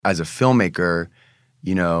as a filmmaker,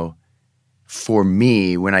 you know, for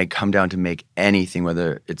me, when I come down to make anything,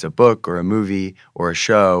 whether it's a book or a movie or a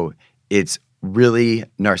show, it's really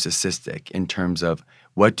narcissistic in terms of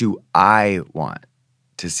what do I want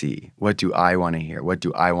to see? What do I want to hear? What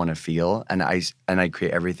do I want to feel? And I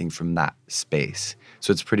create everything from that space.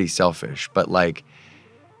 So it's pretty selfish, but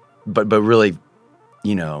really,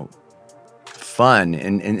 you know, fun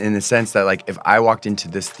in the sense that like if I walked into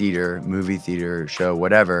this theater, movie theater, show,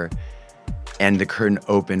 whatever, and the curtain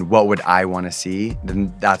opened, what would I want to see?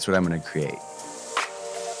 Then that's what I'm going to create.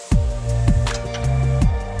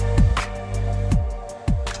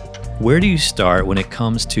 Where do you start when it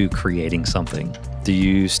comes to creating something? Do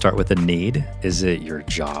you start with a need? Is it your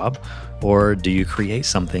job? Or do you create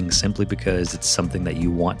something simply because it's something that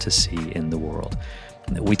you want to see in the world?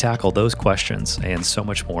 We tackle those questions and so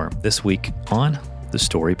much more this week on The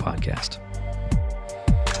Story Podcast.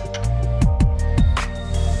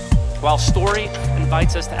 While story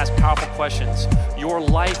invites us to ask powerful questions, your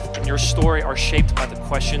life and your story are shaped by the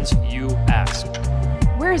questions you ask.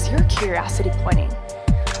 Where is your curiosity pointing?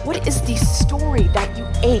 What is the story that you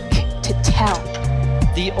ache to tell?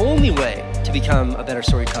 The only way to become a better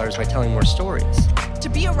storyteller is by telling more stories. To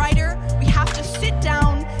be a writer, we have to sit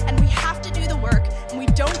down and we have to do the work, and we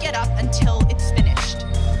don't get up until it's finished.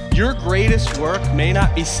 Your greatest work may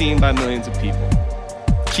not be seen by millions of people.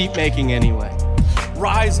 Keep making anyway.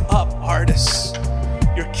 Rise up, artists.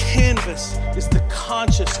 Your canvas is the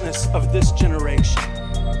consciousness of this generation.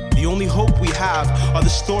 The only hope we have are the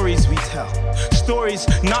stories we tell. Stories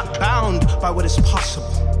not bound by what is possible.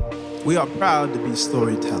 We are proud to be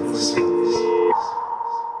storytellers.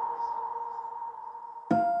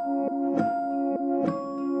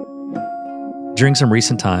 During some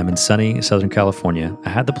recent time in sunny Southern California, I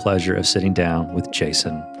had the pleasure of sitting down with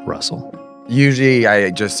Jason Russell. Usually I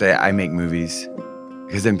just say I make movies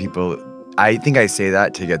because then I think I say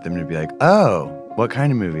that to get them to be like, oh, what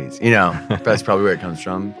kind of movies? You know, that's probably where it comes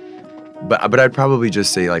from. But I'd probably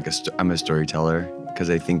just say like I'm a storyteller because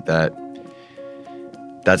I think that's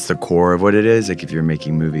the core of what it is. Like if you're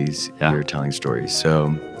making movies, you're telling stories.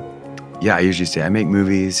 So yeah, I usually say I make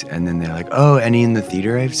movies, and then they're like, oh, any in the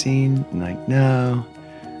theater I've seen? I'm like, no.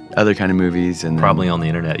 Other kind of movies. And probably on the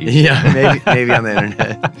internet. Usually. Yeah, maybe on the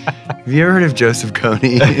internet. Have you ever heard of Joseph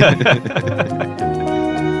Kony?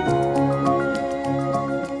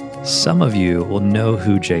 Some of you will know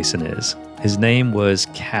who Jason is. His name was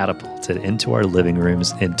catapulted into our living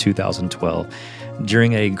rooms in 2012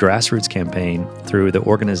 during a grassroots campaign through the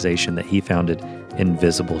organization that he founded,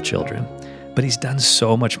 Invisible Children. But he's done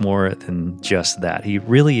so much more than just that. He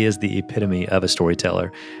really is the epitome of a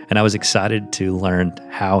storyteller, and I was excited to learn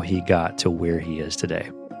how he got to where he is today.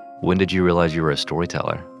 When did you realize you were a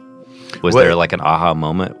storyteller? Was there like an aha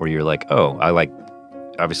moment where you're like, oh,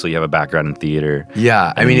 obviously you have a background in theater.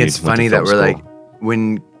 Yeah, I mean, it's funny that we're like,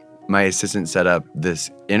 when my assistant set up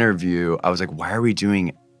this interview, I was like, why are we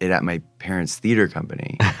doing it at my parents' theater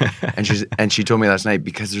company? and she told me last night,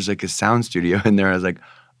 because there's like a sound studio in there. I was like,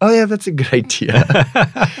 oh yeah, that's a good idea.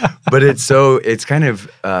 But it's kind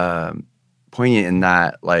of poignant in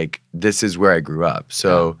that like this is where I grew up.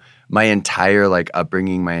 So my entire like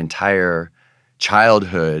upbringing, my entire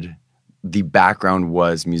childhood, the background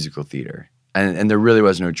was musical theater. And there really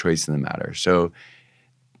was no choice in the matter. So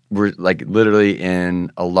we're like literally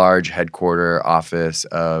in a large headquarter office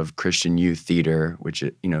of Christian Youth Theater, which,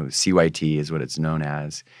 CYT is what it's known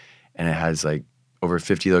as. And it has like over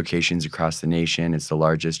 50 locations across the nation. It's the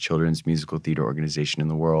largest children's musical theater organization in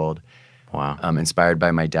the world. Wow. Inspired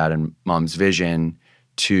by my dad and mom's vision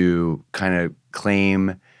to kind of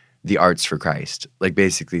claim the arts for Christ. Like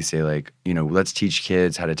basically say like, let's teach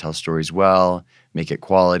kids how to tell stories well, make it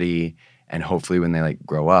quality, and hopefully when they like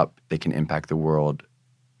grow up, they can impact the world,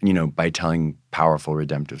 by telling powerful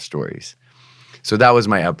redemptive stories. So that was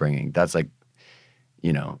my upbringing. That's like,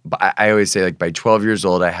 but I always say like by 12 years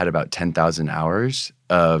old, I had about 10,000 hours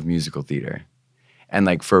of musical theater. And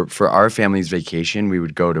like for our family's vacation, we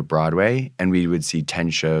would go to Broadway and we would see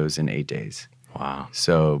 10 shows in 8 days. Wow.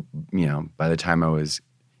 So, by the time I was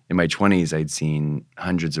in my 20s, I'd seen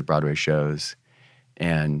hundreds of Broadway shows.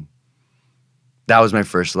 And that was my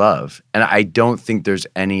first love. And I don't think there's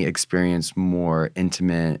any experience more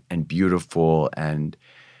intimate and beautiful and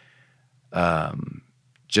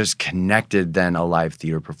just connected than a live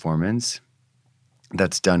theater performance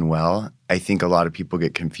that's done well. I think a lot of people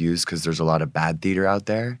get confused because there's a lot of bad theater out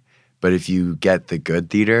there. But if you get the good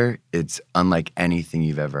theater, it's unlike anything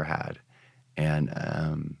you've ever had. And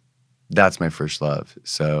that's my first love.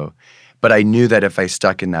 So, but I knew that if I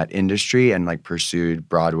stuck in that industry and like pursued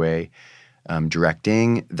Broadway,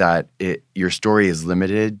 directing, that your story is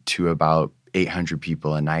limited to about 800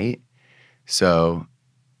 people a night. So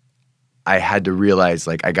I had to realize,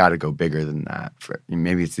 like, I got to go bigger than that.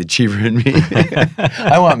 Maybe it's the achiever in me.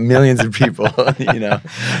 I want millions of people, you know.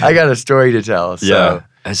 I got a story to tell. So. Yeah,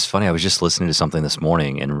 it's funny. I was just listening to something this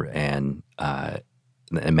morning, and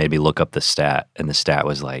it made me look up the stat, and the stat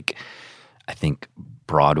was like, I think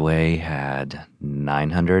Broadway had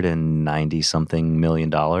 $990-something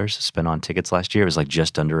million spent on tickets last year. It was like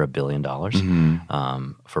just under $1 billion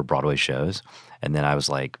for Broadway shows. And then I was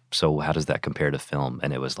like, so how does that compare to film?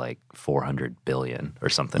 And it was like 400 billion or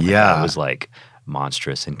something. Yeah. Like that. It was like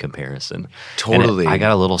monstrous in comparison. Totally. I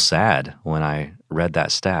got a little sad when I read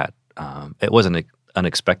that stat. It wasn't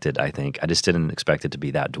unexpected, I think. I just didn't expect it to be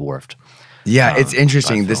that dwarfed. Yeah, it's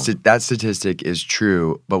interesting. That statistic is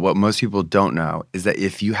true, but what most people don't know is that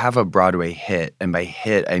if you have a Broadway hit, and by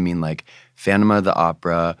hit I mean like Phantom of the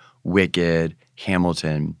Opera, Wicked,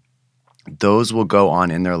 Hamilton, those will go on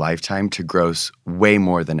in their lifetime to gross way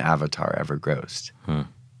more than Avatar ever grossed.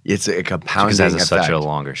 It's a compounding effect. Because it has such a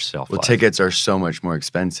longer shelf life. Well, tickets are so much more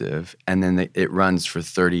expensive, and then it runs for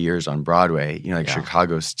 30 years on Broadway. You know, like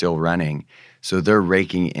Chicago's still running, so they're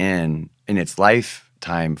raking in its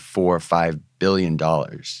lifetime $4 or $5 billion.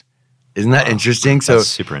 Isn't that interesting? That's so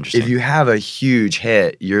super interesting. If you have a huge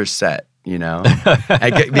hit, you're set. You know,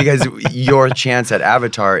 because your chance at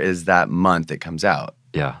Avatar is that month it comes out.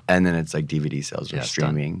 Yeah, and then it's like DVD sales or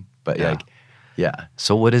streaming. But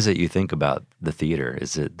So what is it you think about the theater?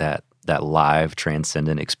 Is it that live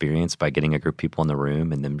transcendent experience by getting a group of people in the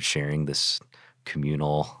room and them sharing this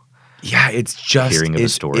communal? Yeah, it's just hearing of a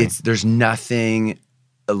story. There's nothing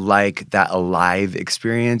like that alive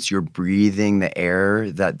experience. You're breathing the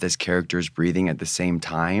air that this character is breathing at the same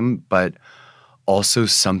time, but also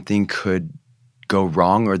something could go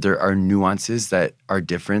wrong, or there are nuances that are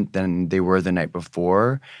different than they were the night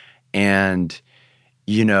before. And,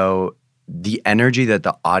 you know, the energy that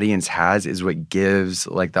the audience has is what gives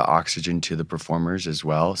like the oxygen to the performers as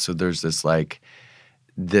well. So there's this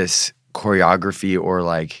choreography or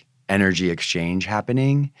like energy exchange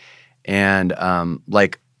happening. And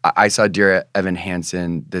like I saw Dear Evan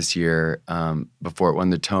Hansen this year before it won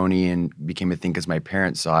the Tony and became a thing because my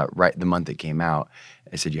parents saw it right the month it came out.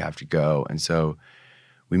 I said, you have to go. And so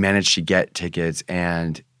we managed to get tickets.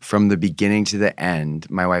 And from the beginning to the end,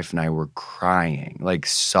 my wife and I were crying, like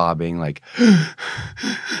sobbing, like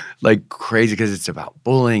crazy, because it's about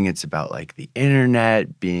bullying. It's about like the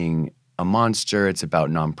internet being a monster. It's about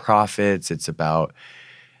nonprofits. It's about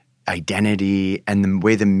identity, and the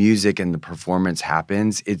way the music and the performance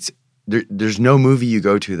happens. There's no movie you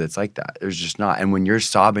go to that's like that. There's just not. And when you're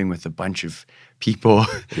sobbing with a bunch of people,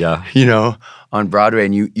 you know, on Broadway,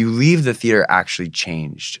 and you leave the theater actually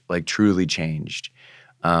changed, like truly changed.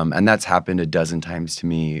 And that's happened a dozen times to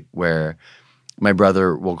me, where my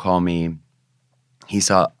brother will call me. He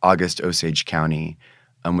saw August Osage County,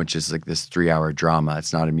 which is like this 3-hour drama.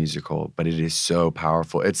 It's not a musical, but it is so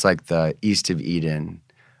powerful. It's like the East of Eden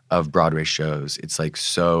of Broadway shows. It's like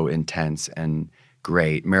so intense and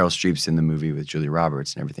great. Meryl Streep's in the movie with Julia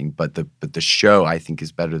Roberts and everything, but the show I think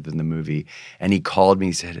is better than the movie. And he called me,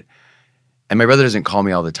 he said, and my brother doesn't call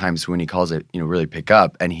me all the time, so when he calls it, you know, really pick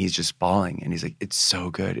up, and he's just bawling, and he's like, it's so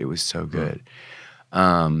good. It was so good.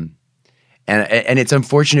 And it's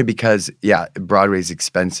unfortunate because, Broadway's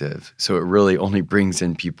expensive, so it really only brings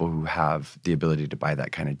in people who have the ability to buy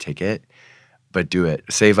that kind of ticket. But do it.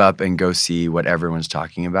 Save up and go see what everyone's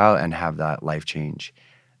talking about and have that life change.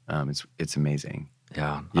 It's amazing.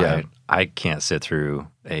 Yeah. I can't sit through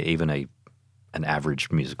even an average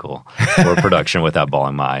musical or production without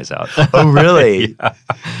bawling my eyes out. Oh, really?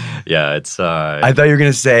 Yeah, it's... I thought you were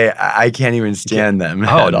going to say, I can't even stand them.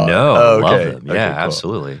 Oh, no. Oh, okay. Love them. Yeah, okay, cool.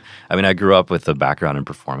 Absolutely. I mean, I grew up with a background in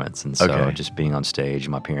performance, and so just being on stage,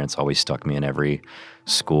 my parents always stuck me in every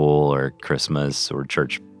school or Christmas or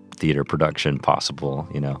church theater production possible,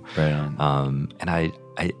 you know. Right on. And I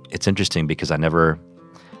it's interesting because I never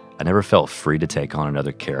felt free to take on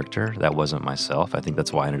another character that wasn't myself. I think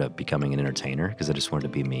that's why I ended up becoming an entertainer, because I just wanted to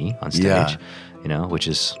be me on stage, you know, which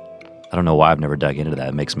is, I don't know why I've never dug into that.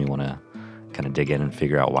 It makes me want to kind of dig in and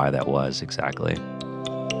figure out why that was exactly.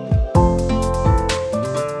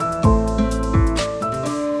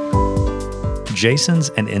 Jason's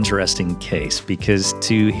an interesting case because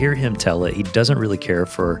to hear him tell it, he doesn't really care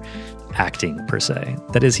for acting per se.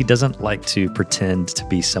 That is, he doesn't like to pretend to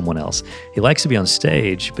be someone else. He likes to be on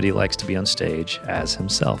stage, but he likes to be on stage as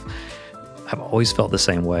himself. I've always felt the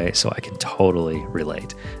same way, so I can totally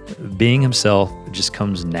relate. Being himself just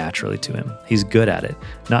comes naturally to him. He's good at it.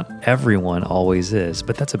 Not everyone always is,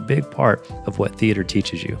 but that's a big part of what theater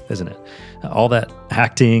teaches you, isn't it? All that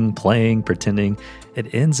acting, playing, pretending,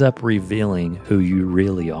 it ends up revealing who you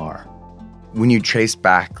really are. When you trace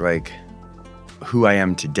back, like, who I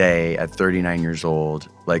am today at 39 years old,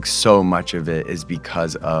 like, so much of it is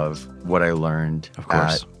because of what I learned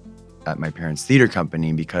at my parents' theater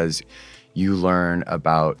company, because you learn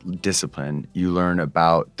about discipline. You learn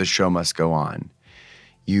about the show must go on.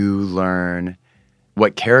 You learn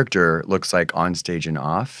what character looks like on stage and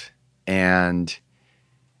off. And,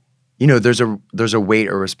 you know, there's a weight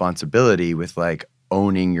or responsibility with, like,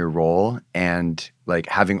 owning your role and, like,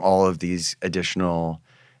 having all of these additional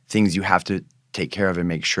things you have to take care of and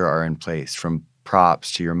make sure are in place, from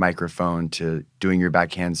props to your microphone to doing your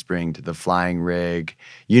back handspring to the flying rig.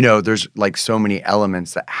 You know, there's, like, so many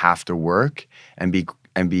elements that have to work and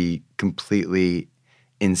be completely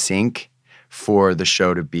in sync for the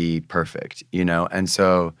show to be perfect, you know? And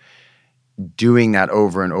so doing that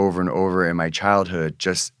over and over and over in my childhood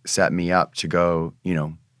just set me up to go, you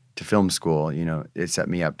know, to film school. You know, it set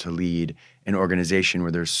me up to lead an organization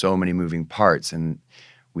where there's so many moving parts, and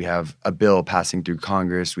we have a bill passing through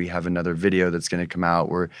Congress. We have another video that's going to come out.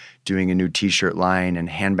 We're doing a new t-shirt line and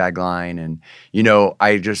handbag line. And, you know,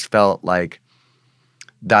 I just felt like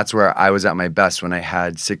that's where I was at my best, when I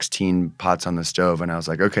had 16 pots on the stove and I was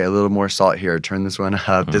like, okay, a little more salt here. Turn this one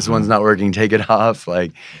up. This one's not working. Take it off.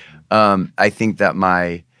 Like, I think that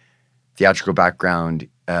my theatrical background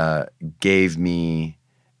gave me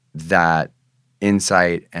that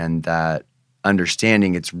insight and that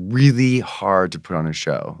understanding. It's really hard to put on a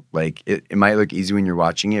show. Like, it might look easy when you're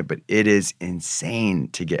watching it, but it is insane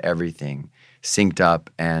to get everything synced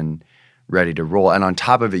up and ready to roll. And on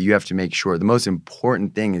top of it, you have to make sure, the most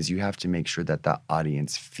important thing is you have to make sure that the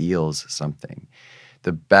audience feels something.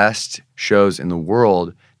 The best shows in the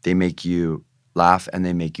world, they make you laugh and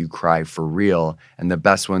they make you cry for real. And the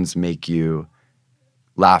best ones make you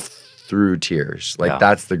laugh through tears. Like,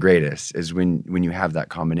 that's the greatest, is when you have that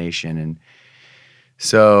combination. And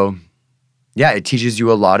so, yeah, it teaches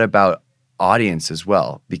you a lot about audience as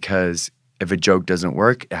well, because if a joke doesn't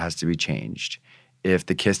work, it has to be changed. If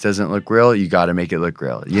the kiss doesn't look real, you got to make it look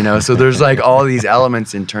real, you know? So there's, like, all these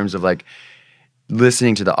elements in terms of, like,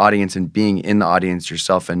 listening to the audience and being in the audience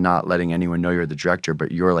yourself and not letting anyone know you're the director,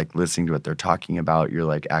 but you're, like, listening to what they're talking about. You're,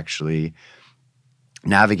 like, actually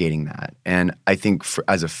navigating that. And I think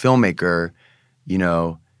as a filmmaker, you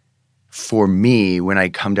know, for me, when I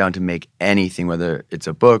come down to make anything, whether it's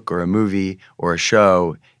a book or a movie or a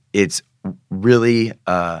show, it's really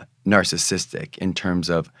narcissistic in terms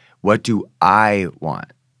of, what do I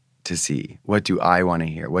want to see? What do I want to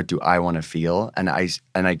hear? What do I want to feel? And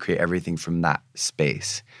I create everything from that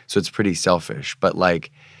space. So it's pretty selfish, but,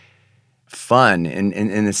 like, fun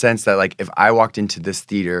in the sense that, like, if I walked into this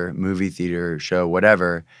theater, movie theater, show,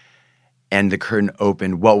 whatever, and the curtain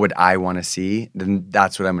opened, what would I want to see? Then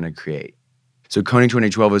that's what I'm going to create. So Koning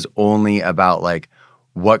 2012 was only about, like,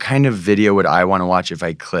 what kind of video would I want to watch if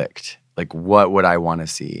I clicked? Like, what would I want to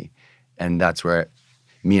see? And that's where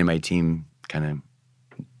me and my team kind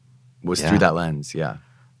of was through that lens,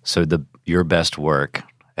 So your best work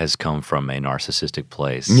has come from a narcissistic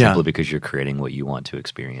place, simply because you're creating what you want to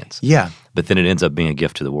experience. Yeah. But then it ends up being a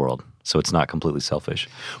gift to the world. So it's not completely selfish.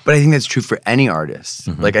 But I think that's true for any artist.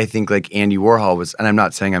 Like, I think, like, Andy Warhol was, and I'm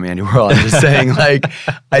not saying I'm Andy Warhol, I'm just saying, like,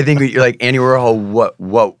 I think, like, Andy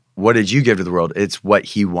Warhol, what did you give to the world? It's what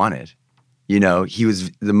he wanted. You know, he was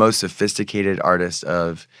the most sophisticated artist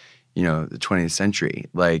of, you know, the 20th century.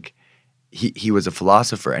 Like, he was a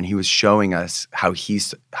philosopher, and he was showing us how he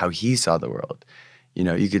saw the world. You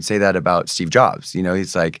know, you could say that about Steve Jobs. You know,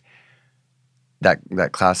 he's like, that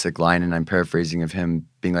classic line, and I'm paraphrasing, of him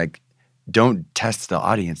being like, don't test the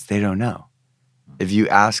audience, they don't know. If you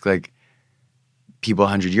ask, like, people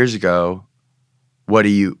 100 years ago, what do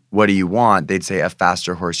you want? They'd say a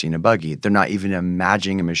faster horsey and a buggy. They're not even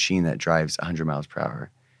imagining a machine that drives 100 miles per hour.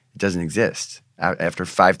 It doesn't exist. After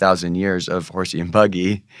 5,000 years of horsey and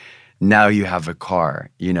buggy, now you have a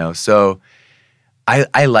car, you know? So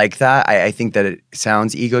I like that. I think that it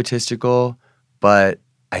sounds egotistical, but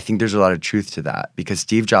I think there's a lot of truth to that, because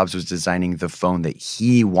Steve Jobs was designing the phone that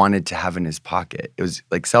he wanted to have in his pocket. It was,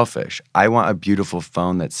 like, selfish. I want a beautiful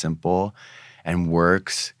phone that's simple and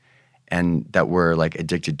works, and that we're, like,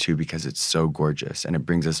 addicted to because it's so gorgeous and it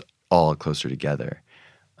brings us all closer together.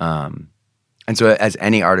 And so as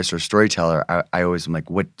any artist or storyteller, I always am like,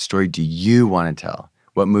 what story do you want to tell?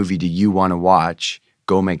 What movie do you want to watch?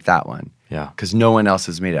 Go make that one. Yeah. Because no one else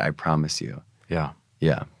has made it, I promise you. Yeah.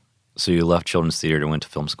 Yeah. So you left children's theater and went to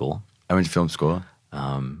film school. I went to film school.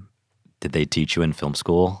 Did they teach you in film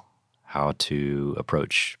school how to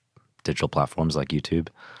approach digital platforms like YouTube?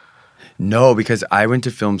 No, because I went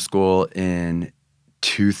to film school in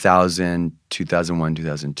 2000, 2001,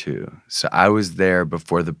 2002. So I was there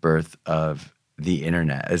before the birth of the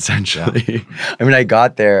internet, essentially. Yeah. I mean, I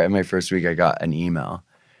got there in my first week, I got an email.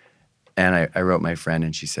 And I wrote my friend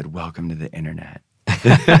and she said, "Welcome to the internet."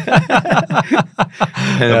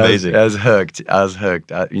 Amazing. I was hooked. Those are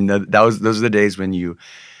the days when you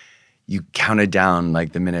counted down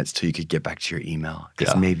like the minutes till you could get back to your email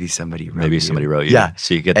because maybe somebody wrote you. Yeah.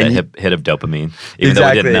 So you get that hit of dopamine, even though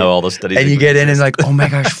we didn't know all the studies. And you get in and like, oh my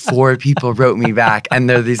gosh, 4 people wrote me back. And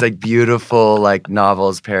they're these like beautiful like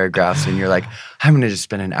novels, paragraphs. And you're like, I'm going to just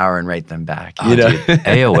spend an hour and write them back. You know? Dude,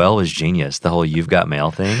 AOL was genius. The whole You've Got Mail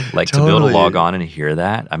thing. Like to be able to log on and hear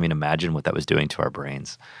that. I mean, imagine what that was doing to our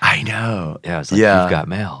brains. I know. Yeah. It's like, You've got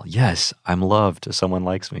mail. Yes. I'm loved. Someone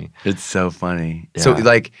likes me. It's so funny. Yeah. So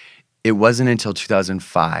like, it wasn't until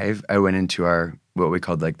 2005 I went into our, what we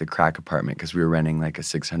called like the crack apartment because we were renting like a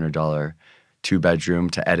 $600 2-bedroom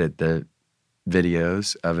to edit the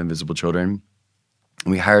videos of Invisible Children.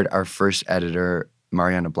 And we hired our first editor,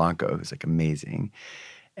 Mariana Blanco, who's like amazing.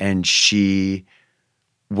 And she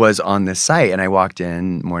was on this site and I walked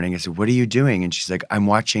in morning. I said, "What are you doing?" And she's like, "I'm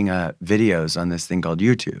watching videos on this thing called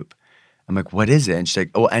YouTube." I'm like, "What is it?" And she's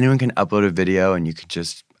like, "Oh, anyone can upload a video and you can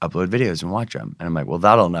just upload videos and watch them." And I'm like, "Well,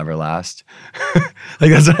 that'll never last."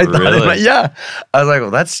 Like that's what I thought. Really? Yeah. I was like,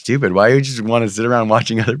 "Well, that's stupid. Why would you just want to sit around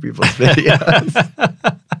watching other people's videos?"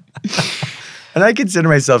 And I consider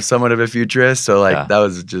myself somewhat of a futurist, so like that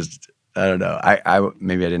was just, I don't know. I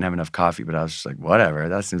maybe I didn't have enough coffee, but I was just like, whatever.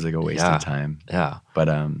 That seems like a waste of time. Yeah. But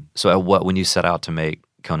so when you set out to make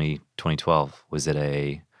Kony 2012, was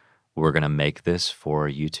it we're gonna make this for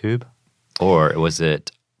YouTube, or was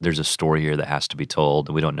it there's a story here that has to be told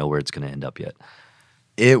and we don't know where it's gonna end up yet?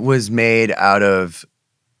 It was made out of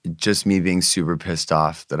just me being super pissed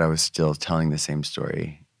off that I was still telling the same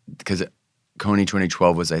story because Kony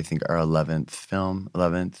 2012 was, I think, our 11th film,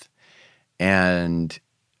 and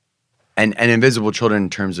Invisible Children in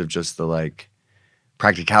terms of just the like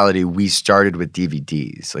practicality. We started with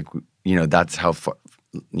DVDs, like that's how far,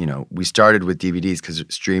 we started with DVDs because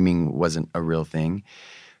streaming wasn't a real thing.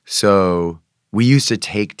 So we used to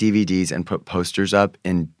take DVDs and put posters up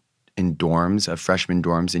in dorms, freshman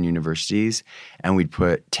dorms in universities, and we'd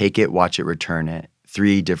put Take It, Watch It, Return It,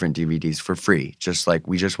 3 different DVDs for free, just like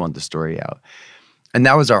we just want the story out. And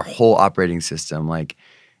that was our whole operating system. Like,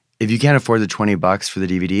 if you can't afford the $20 for the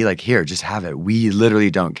DVD, like here, just have it. We literally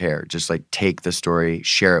don't care. Just like take the story,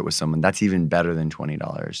 share it with someone. That's even better than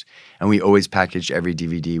 $20. And we always packaged every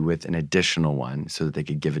DVD with an additional one so that they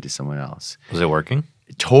could give it to someone else. Was it working?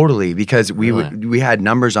 Totally, because we had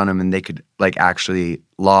numbers on them and they could like actually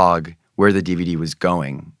log where the DVD was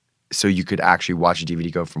going. So you could actually watch a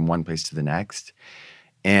DVD go from one place to the next.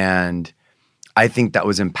 And I think that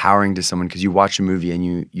was empowering to someone because you watch a movie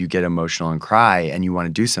and you get emotional and cry and you want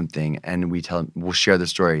to do something, and we tell them, we'll share the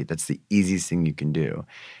story. That's the easiest thing you can do.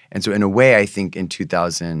 And so in a way, I think in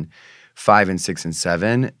 2005 and 6 and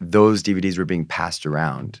 7, those DVDs were being passed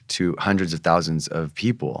around to hundreds of thousands of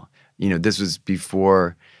people. This was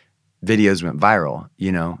before videos went viral,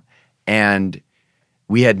 and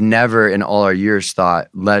we had never in all our years thought,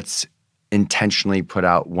 let's intentionally put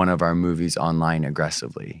out one of our movies online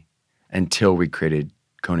aggressively until we created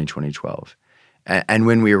Kony 2012. And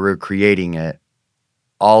when we were creating it,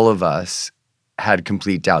 all of us had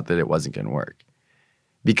complete doubt that it wasn't going to work.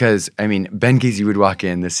 Because, Ben Casey would walk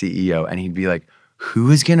in, the CEO, and he'd be like, who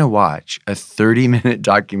is going to watch a 30-minute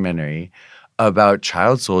documentary about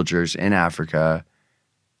child soldiers in Africa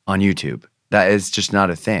on YouTube? That is just not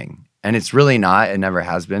a thing. And it's really not. It never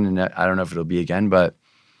has been. And I don't know if it'll be again, but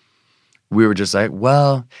we were just like,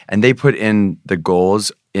 well, and they put in the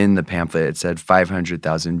goals in the pamphlet. It said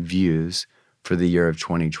 500,000 views for the year of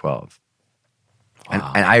 2012.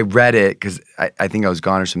 Wow. And I read it because I think I was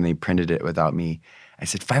gone or something. They printed it without me. I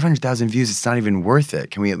said, 500,000 views, it's not even worth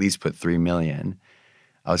it. Can we at least put 3 million?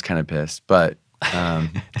 I was kind of pissed, but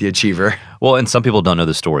the achiever. Well, and some people don't know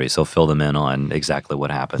the story, so fill them in on exactly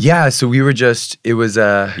what happened. Yeah, so we were just, it was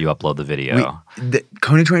you upload the video.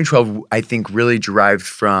 Kony 2012, I think, really derived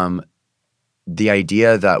from the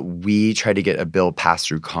idea that we tried to get a bill passed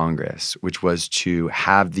through Congress, which was to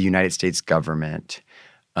have the United States government,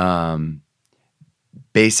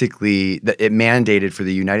 basically, it mandated for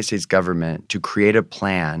the United States government to create a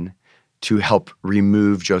plan to help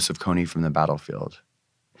remove Joseph Kony from the battlefield.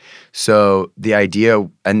 So the idea,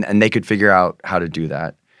 and they could figure out how to do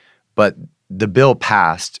that, but the bill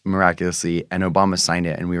passed miraculously, and Obama signed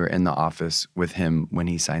it, and we were in the office with him when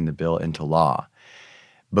he signed the bill into law.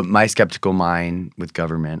 But my skeptical mind with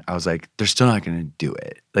government, I was like, they're still not going to do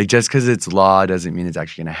it. Like, just because it's law doesn't mean it's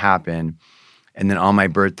actually going to happen. And then on my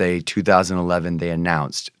birthday, 2011, they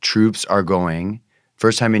announced troops are going,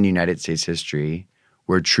 first time in United States history,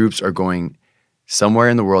 where troops are going somewhere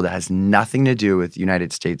in the world that has nothing to do with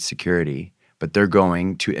United States security, but they're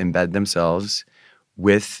going to embed themselves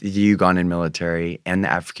with the Ugandan military and the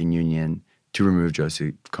African Union to remove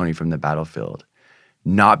Joseph Kony from the battlefield.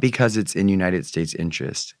 Not because it's in United States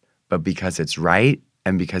interest, but because it's right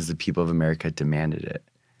and because the people of America demanded it.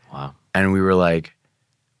 Wow. And we were like,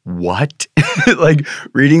 what? Like,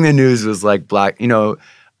 reading the news was like Black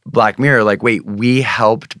Mirror, like, wait, we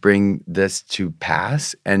helped bring this to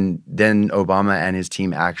pass? And then Obama and his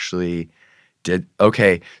team actually did.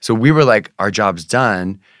 Okay, so we were like, our job's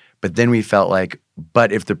done. But then we felt like,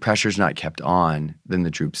 but if the pressure's not kept on, then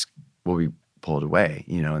the troops will be pulled away,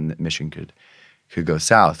 and the mission could go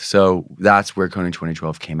south. So that's where Kony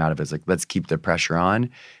 2012 came out of. It's like, let's keep the pressure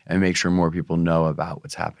on and make sure more people know about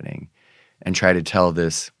what's happening and try to tell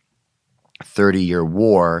this 30-year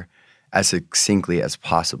war as succinctly as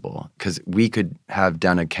possible. Because we could have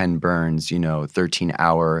done a Ken Burns,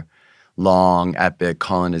 13-hour long epic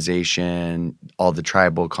colonization, all the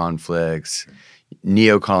tribal conflicts,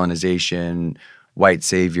 neo-colonization, white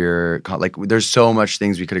savior. Like, there's so much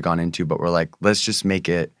things we could have gone into, but we're like, let's just make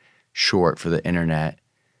it short for the internet.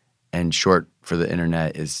 And short for the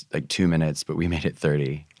internet is like 2 minutes, but we made it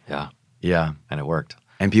 30. Yeah. Yeah. And it worked.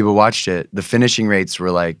 And people watched it. The finishing rates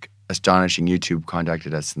were like astonishing. YouTube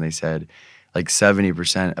contacted us and they said like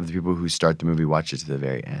 70% of the people who start the movie watch it to the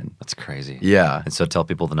very end. That's crazy. Yeah. And so tell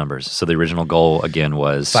people the numbers. So the original goal again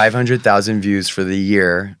was 500,000 views for the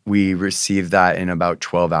year. We received that in about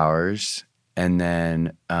 12 hours. And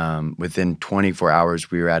then within 24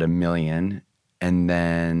 hours, we were at 1 million. And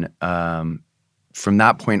then from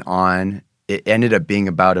that point on, it ended up being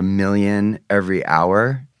about 1 million every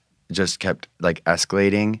hour. It just kept like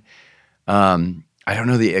escalating. I don't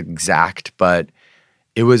know the exact, but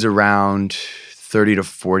it was around 30 to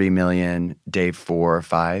 40 million day 4 or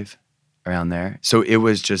 5, around there. So it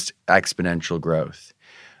was just exponential growth,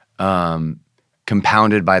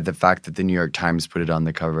 compounded by the fact that the New York Times put it on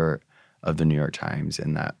the cover of the New York Times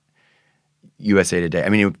and that USA Today. I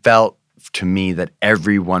mean, it felt to me that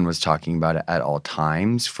everyone was talking about it at all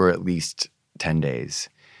times for at least 10 days,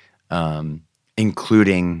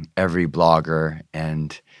 including every blogger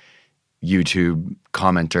and YouTube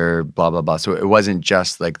commenter, blah, blah, blah. So it wasn't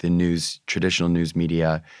just like the traditional news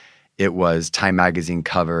media. It was Time Magazine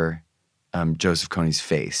cover, Joseph Kony's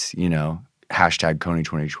face, hashtag Kony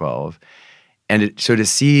 2012. And so to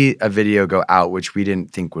see a video go out, which we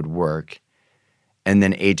didn't think would work, and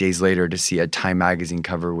then 8 days later to see a Time Magazine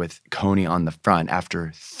cover with Kony on the front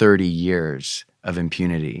after 30 years of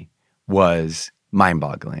impunity was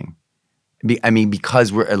mind-boggling. I mean,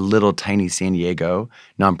 because we're a little tiny San Diego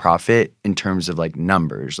nonprofit in terms of like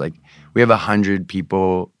numbers. Like, we have 100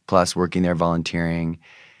 people plus working there volunteering.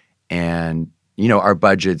 And, our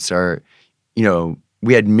budgets are,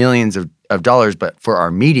 we had millions of dollars, but for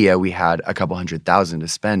our media, we had a couple 100,000 to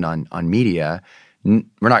spend on media. We're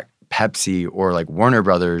not Pepsi or like Warner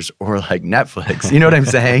Brothers or like Netflix. You know what I'm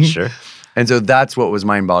saying? Sure. And so that's what was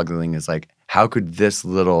mind-boggling, is like, how could this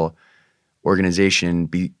little organization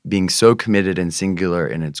being so committed and singular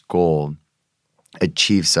in its goal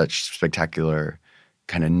achieve such spectacular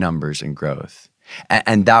kind of numbers and growth?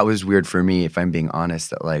 And that was weird for me, if I'm being honest,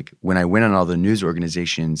 that like when I went on all the news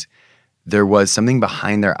organizations, there was something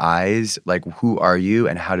behind their eyes, like, who are you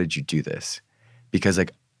and how did you do this? Because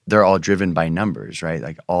like they're all driven by numbers, right?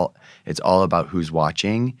 Like it's all about who's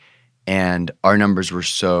watching. And our numbers were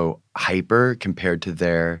so hyper compared to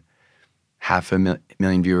their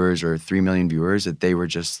 500,000 viewers or 3 million viewers that they were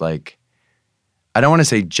just like, I don't want to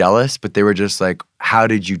say jealous, but they were just like, how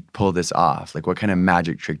did you pull this off? Like, what kind of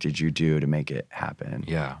magic trick did you do to make it happen?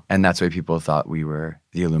 Yeah. And that's why people thought we were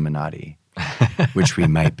the Illuminati, which we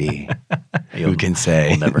might be. Who can say?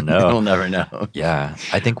 We'll never know. We'll never know. Yeah.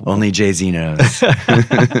 I think only Jay-Z knows.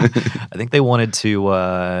 I think they wanted to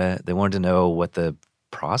know what the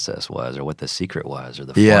process was or what the secret was or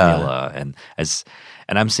the formula. And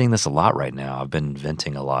I'm seeing this a lot right now. I've been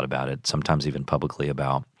venting a lot about it, sometimes even publicly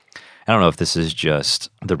about, I don't know if this is just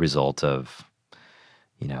the result of,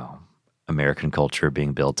 American culture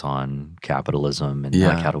being built on capitalism and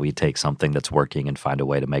like, how do we take something that's working and find a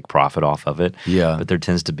way to make profit off of it? Yeah. But there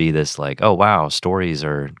tends to be this like, oh, wow, stories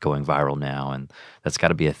are going viral now and that's got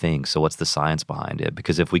to be a thing. So what's the science behind it?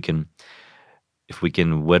 Because if we can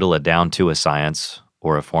whittle it down to a science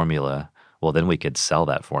or a formula, well, then we could sell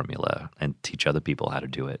that formula and teach other people how to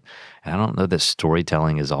do it. And I don't know that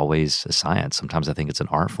storytelling is always a science. Sometimes I think it's an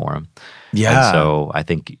art form. Yeah. And so I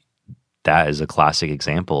think that is a classic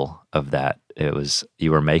example of that.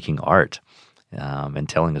 You were making art and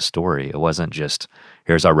telling a story. It wasn't just,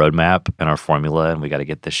 here's our roadmap and our formula, and we got to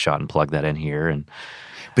get this shot and plug that in here.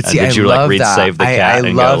 But see, did you I love read that. Save the Cat I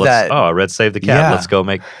and love go, that. I read Save the Cat. Yeah. Let's go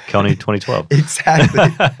make Kony 2012. Exactly.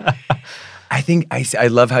 I think I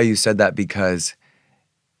love how you said that, because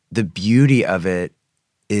the beauty of it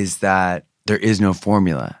is that there is no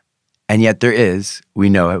formula. And yet there is. We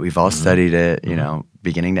know it. We've all studied it,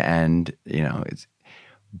 beginning to end,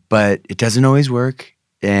 but it doesn't always work.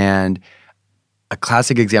 And a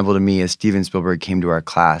classic example to me is Steven Spielberg came to our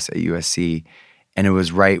class at USC, and it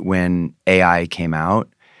was right when AI came out,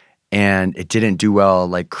 and it didn't do well,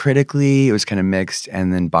 like critically. It was kind of mixed,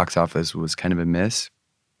 and then box office was kind of a miss.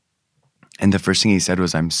 And the first thing he said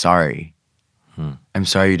was, "I'm sorry. I'm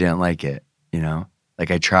sorry you didn't like it, Like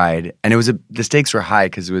I tried." And the stakes were high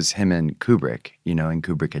because it was him and Kubrick, and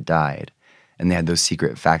Kubrick had died. And they had those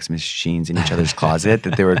secret fax machines in each other's closet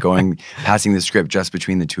that they were passing the script just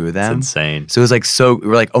between the two of them. It's insane. So it was like,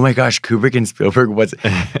 we're like, oh my gosh, Kubrick and Spielberg,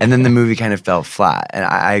 and then the movie kind of fell flat. And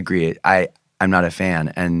I agree. I'm not a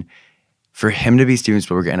fan. And for him to be Steven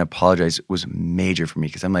Spielberg and apologize was major for me,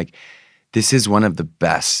 because I'm like, this is one of the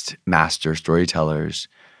best master storytellers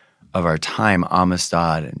of our time,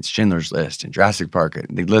 Amistad and Schindler's List and Jurassic Park,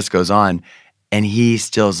 and the list goes on. And he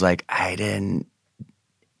still's like, I didn't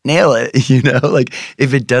nail it, Like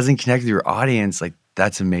if it doesn't connect with your audience, like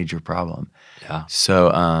that's a major problem. Yeah. So,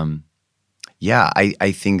 I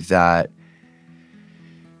think that's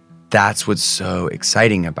what's so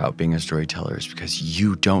exciting about being a storyteller, is because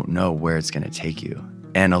you don't know where it's going to take you.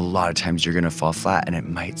 And a lot of times you're going to fall flat and it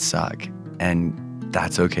might suck. And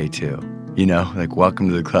that's okay too. Like welcome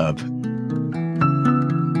to the club.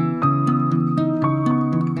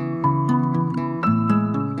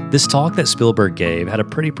 This talk that Spielberg gave had a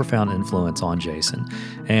pretty profound influence on Jason,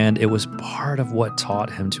 and it was part of what taught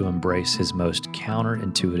him to embrace his most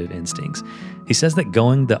counterintuitive instincts. He says that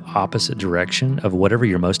going the opposite direction of whatever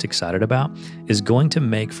you're most excited about is going to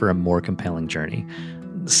make for a more compelling journey.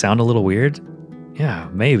 Sound a little weird? Yeah,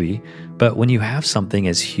 maybe. But when you have something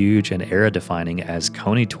as huge and era-defining as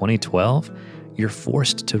Kony 2012, you're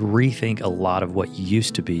forced to rethink a lot of what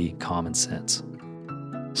used to be common sense.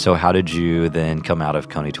 So how did you then come out of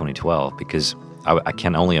Kony 2012? Because I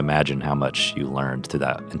can only imagine how much you learned through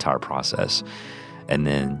that entire process. And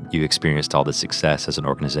then you experienced all the success as an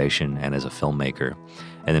organization and as a filmmaker.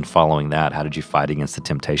 And then following that, how did you fight against the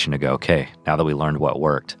temptation to go, okay, now that we learned what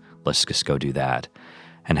worked, let's just go do that?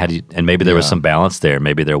 And maybe there was some balance there.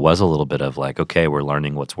 Maybe there was a little bit of like, okay, we're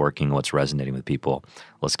learning what's working, what's resonating with people.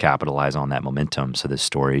 Let's capitalize on that momentum so the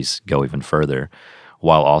stories go even further,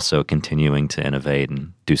 while also continuing to innovate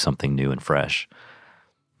and do something new and fresh.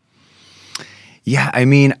 Yeah, I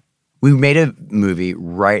mean, we made a movie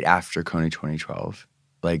right after Kony 2012,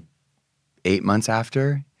 like 8 months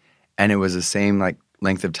after, and it was the same like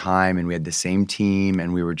length of time, and we had the same team,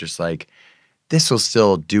 and we were just like, this will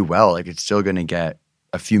still do well. Like it's still going to get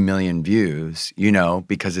a few million views,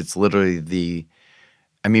 because it's literally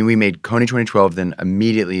we made Kony 2012, then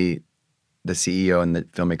immediately the CEO and the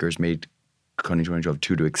filmmakers made Kony 2012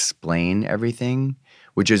 2 to explain everything,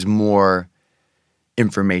 which is more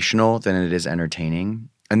informational than it is entertaining.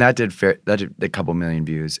 And that did a couple million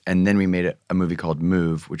views. And then we made a movie called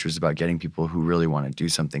Move, which was about getting people who really want to do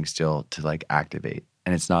something still to like activate.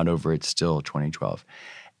 And it's not over, it's still 2012.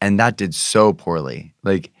 And that did so poorly.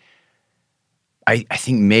 Like, I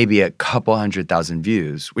think maybe a couple 100,000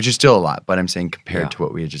 views, which is still a lot, but I'm saying compared to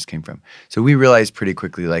what we had just came from. So we realized pretty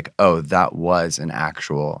quickly, like, oh, that was an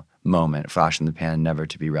actual moment, flash in the pan, never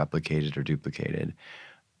to be replicated or duplicated.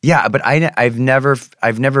 Yeah, but I've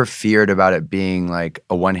never feared about it being like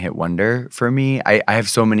a one-hit wonder for me. I have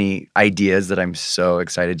so many ideas that I'm so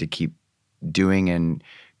excited to keep doing and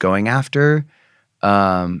going after. So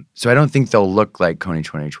I don't think they'll look like Kony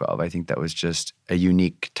 2012. I think that was just a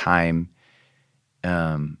unique time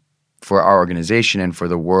for our organization and for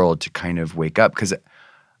the world to kind of wake up. Because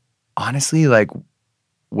honestly, like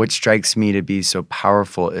what strikes me to be so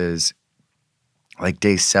powerful is like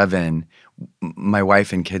day 7, my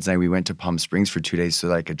wife and kids and I, we went to Palm Springs for 2 days so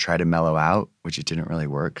that I could try to mellow out, which it didn't really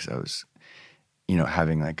work because I was,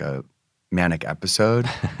 having like a manic episode.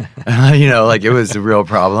 Like it was a real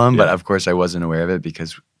problem. But of course I wasn't aware of it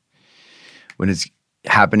because when it's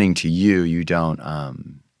happening to you, you don't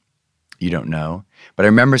know. But I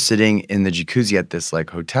remember sitting in the jacuzzi at this like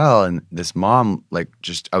hotel, and this mom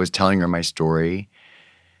I was telling her my story,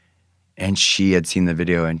 And she had seen the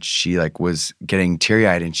video and she like was getting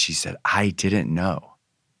teary-eyed and she said, I didn't know.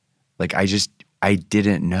 Like, I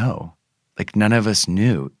didn't know. Like, none of us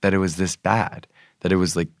knew that it was this bad, that it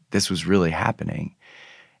was like, this was really happening.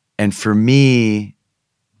 And for me,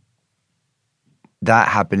 that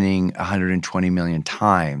happening 120 million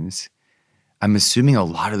times, I'm assuming a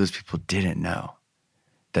lot of those people didn't know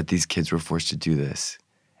that these kids were forced to do this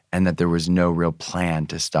and that there was no real plan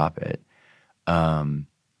to stop it.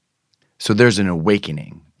 So there's an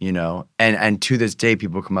awakening, you know? And to this day,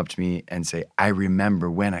 people come up to me and say, I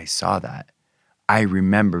remember when I saw that. I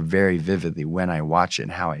remember very vividly when I watched it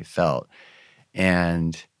and how I felt.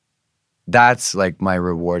 And that's like my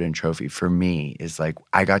reward and trophy for me, is like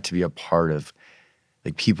I got to be a part of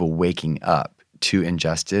like people waking up to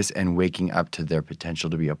injustice and waking up to their potential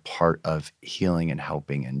to be a part of healing and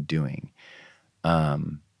helping and doing.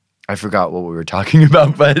 I forgot what we were talking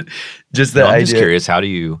about, but just the idea. I'm just curious, how do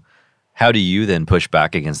you then push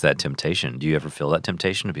back against that temptation? Do you ever feel that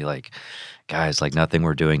temptation to be like, guys, like nothing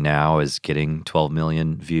we're doing now is getting 12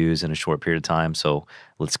 million views in a short period of time, so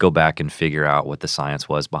let's go back and figure out what the science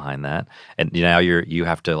was behind that? And now you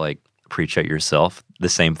have to like preach at yourself the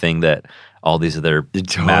same thing that all these other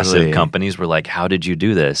massive companies were like, how did you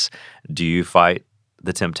do this? Do you fight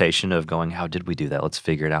the temptation of going, how did we do that? Let's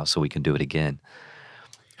figure it out so we can do it again.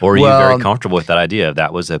 Or are you very comfortable with that idea?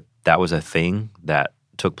 That was a thing that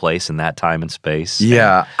took place in that time and space.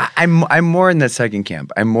 Yeah, I'm more in the second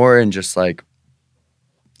camp. I'm more in just like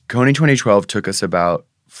Kony 2012 took us about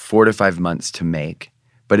 4 to 5 months to make,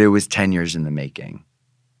 but it was 10 years in the making.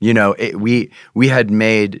 You know, we had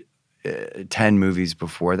made 10 movies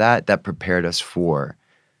before that prepared us for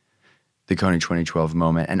the Kony 2012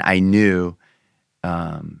 moment, and I knew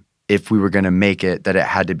if we were going to make it, that it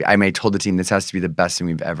had to be. I told the team, this has to be the best thing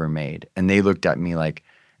we've ever made, and they looked at me like,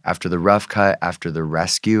 after The Rough Cut, after The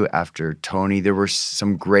Rescue, after Tony, there were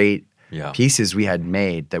some great pieces we had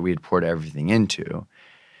made that we had poured everything into.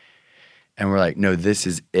 And we're like, no, this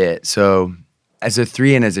is it. So as a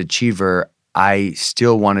 3 and as achiever, I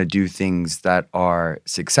still want to do things that are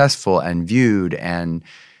successful and viewed and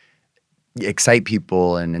excite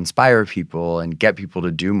people and inspire people and get people to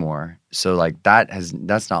do more. So like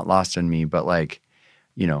that's not lost on me. But like,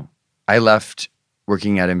 you know, I left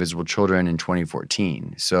working at Invisible Children in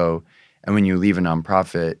 2014. So, and when you leave a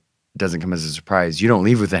nonprofit, it doesn't come as a surprise. You don't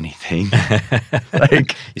leave with anything.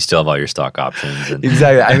 Like, you still have all your stock options.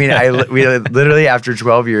 Exactly. I mean, we literally, after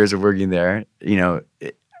 12 years of working there, you know,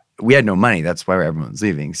 we had no money. That's why everyone's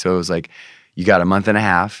leaving. So it was like, you got a month and a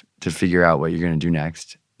half to figure out what you're going to do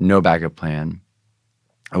next. No backup plan.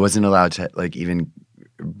 I wasn't allowed to like even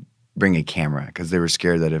bring a camera because they were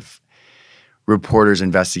scared that if reporters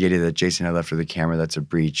investigated that Jason had left with a camera, that's a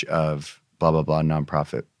breach of blah, blah, blah,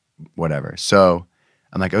 nonprofit, whatever. So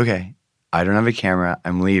I'm like, okay, I don't have a camera.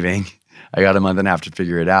 I'm leaving. I got a month and a half to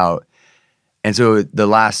figure it out. And so the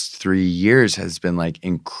last 3 years has been like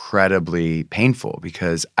incredibly painful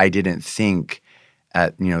because I didn't think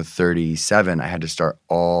at, 37, I had to start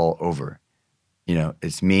all over. You know,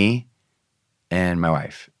 it's me and my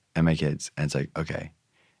wife and my kids. And it's like, okay.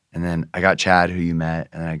 And then I got Chad, who you met,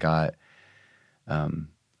 and then I got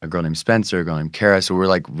a girl named Spencer, a girl named Kara. So we're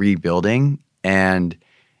like rebuilding. And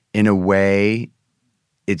in a way,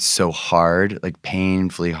 it's so hard, like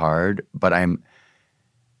painfully hard, but I'm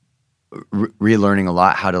relearning a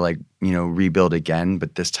lot how to like, rebuild again,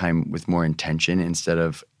 but this time with more intention instead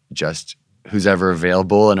of just who's ever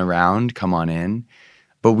available and around, come on in.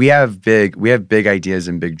 But we have big ideas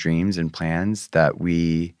and big dreams and plans that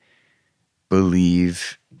we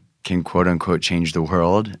believe can quote unquote change the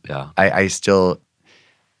world. Yeah. I still,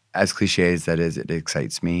 as cliche as that is, it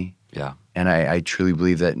excites me. Yeah. And I truly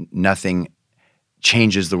believe that nothing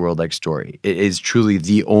changes the world like story. It is truly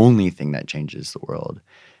the only thing that changes the world.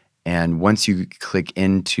 And once you click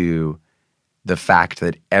into the fact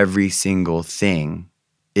that every single thing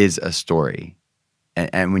is a story,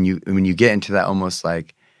 and when you get into that almost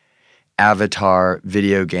like avatar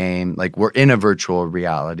video game, like we're in a virtual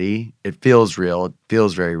reality, it feels real, it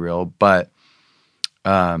feels very real, but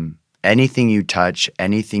anything you touch,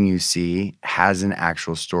 anything you see has an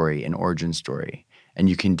actual story, an origin story. And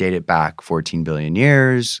you can date it back 14 billion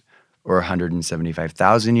years or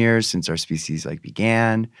 175,000 years since our species like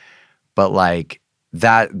began. But like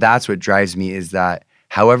that's what drives me, is that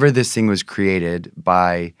however this thing was created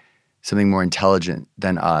by something more intelligent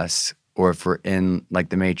than us, or if we're in like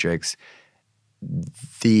the Matrix,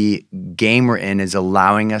 the game we're in is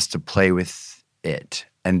allowing us to play with it.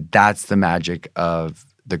 And that's the magic of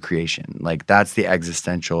the creation. Like that's the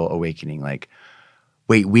existential awakening. Like,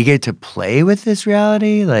 wait, we get to play with this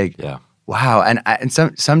reality? Like, yeah. Wow. And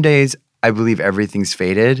some days I believe everything's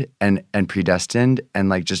fated and predestined, and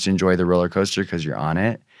like just enjoy the roller coaster because you're on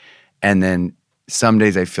it. And then some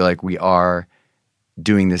days I feel like we are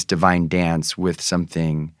doing this divine dance with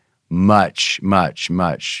something much, much,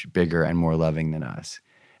 much bigger and more loving than us.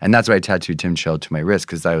 And that's why I tattooed Tim Chill to my wrist,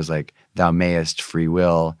 because I was like, thou mayest, free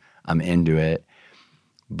will, I'm into it.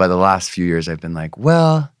 But the last few years I've been like,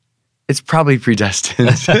 well, it's probably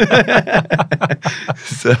predestined. So,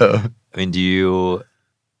 I mean, do you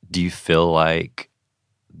feel like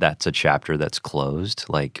that's a chapter that's closed?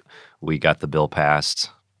 Like, we got the bill passed,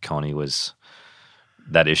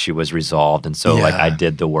 that issue was resolved, and so like I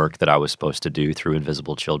did the work that I was supposed to do through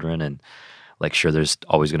Invisible Children, and like sure, there's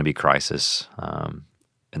always going to be crisis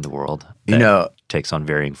in the world that takes on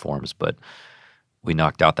varying forms, but we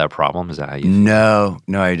knocked out that problem. Is that how you feel?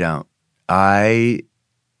 No, I don't.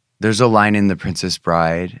 There's a line in The Princess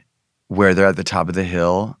Bride where they're at the top of the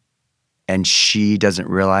hill and she doesn't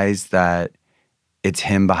realize that it's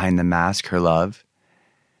him behind the mask, her love.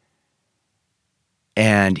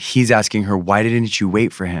 And he's asking her, why didn't you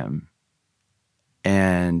wait for him?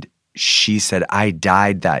 And she said, I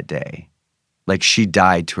died that day. Like she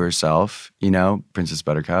died to herself, Princess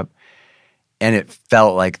Buttercup. And it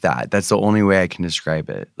felt like that. That's the only way I can describe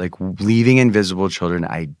it. Like leaving Invisible Children,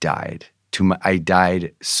 I died. I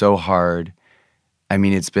died so hard. I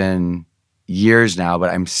mean, it's been years now, but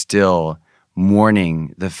I'm still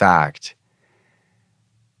mourning the fact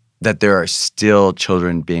that there are still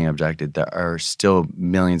children being abducted. There are still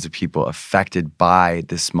millions of people affected by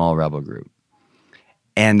this small rebel group.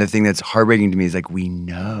 And the thing that's heartbreaking to me is like, we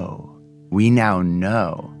now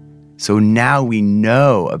know. So now we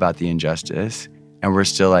know about the injustice and we're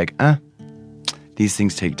still like, these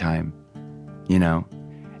things take time,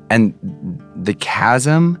 And the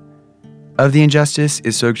chasm of the injustice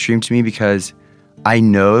is so extreme to me because I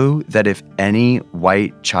know that if any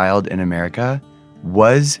white child in America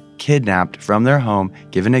was kidnapped from their home,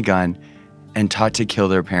 given a gun, and taught to kill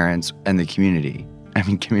their parents and the community, I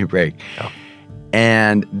mean, give me a break. Oh.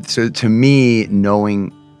 And so to me,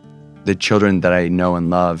 knowing the children that I know and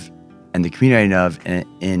love and the community I know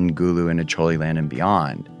in Gulu and Acholi land and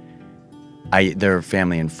beyond, they're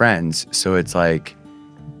family and friends. So it's like,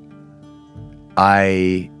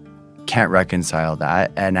 I can't reconcile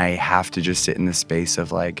that. And I have to just sit in the space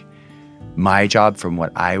of like, my job from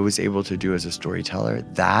what I was able to do as a storyteller,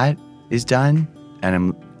 that is done. And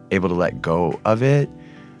I'm able to let go of it.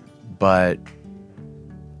 But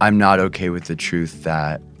I'm not okay with the truth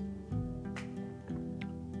that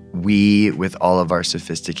we, with all of our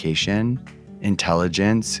sophistication,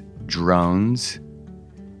 intelligence, drones,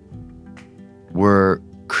 we're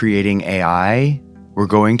creating AI, we're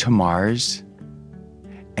going to Mars,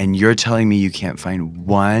 and you're telling me you can't find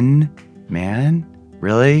one man?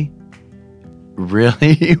 Really?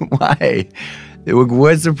 Really? Why?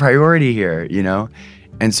 What's the priority here,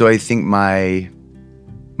 And so I think my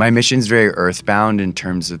mission's very earthbound in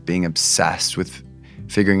terms of being obsessed with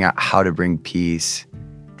figuring out how to bring peace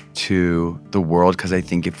to the world, because I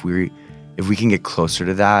think if we can get closer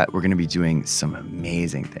to that, we're going to be doing some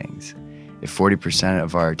amazing things. If 40%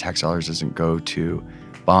 of our tax dollars doesn't go to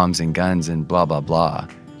bombs and guns and blah, blah, blah,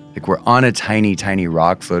 like we're on a tiny, tiny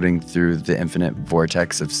rock floating through the infinite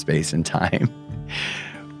vortex of space and time.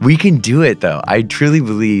 We can do it, though. I truly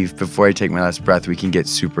believe before I take my last breath, we can get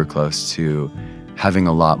super close to having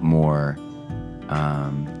a lot more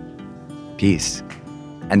peace.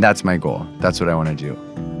 And that's my goal. That's what I want to do.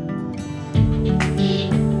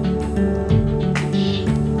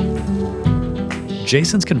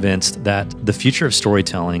 Jason's convinced that the future of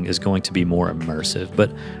storytelling is going to be more immersive,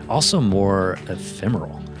 but also more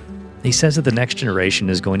ephemeral. He says that the next generation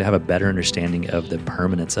is going to have a better understanding of the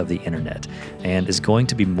permanence of the internet and is going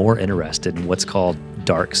to be more interested in what's called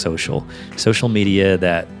dark social media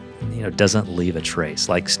that doesn't leave a trace,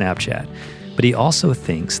 like Snapchat. But he also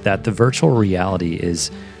thinks that the virtual reality is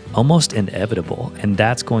almost inevitable, and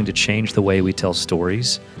that's going to change the way we tell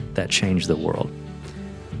stories that change the world.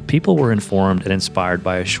 People were informed and inspired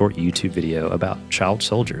by a short YouTube video about child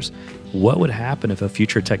soldiers. What would happen if a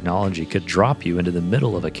future technology could drop you into the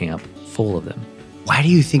middle of a camp full of them? Why do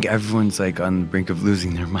you think everyone's like on the brink of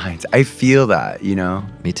losing their minds? I feel that,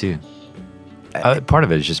 Me too. Part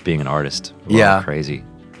of it is just being an artist. We're all crazy.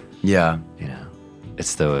 Yeah.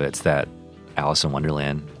 It's that Alice in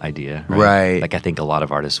Wonderland idea, right? Like I think a lot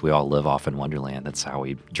of artists, we all live off in Wonderland. That's how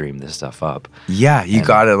we dream this stuff up. Yeah, you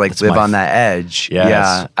gotta live on that edge. Yes.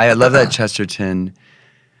 Yeah, I love that Chesterton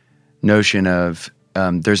notion of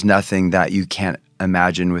there's nothing that you can't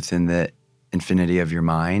imagine within the infinity of your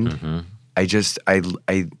mind. Mm-hmm.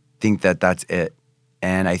 I think that that's it,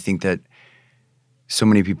 and I think that so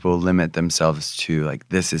many people limit themselves to like,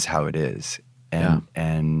 this is how it is.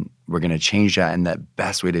 And we're going to change that. And the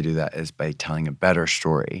best way to do that is by telling a better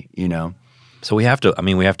story, you know? So we have to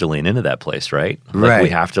lean into that place, right? Like Right. We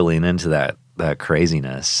have to lean into that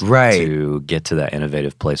craziness Right. to get to that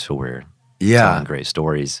innovative place where we're Yeah. telling great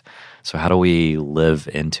stories. So how do we live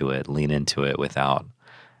into it, lean into it without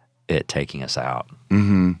it taking us out?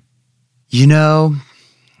 Mm-hmm. You know,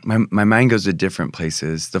 my mind goes to different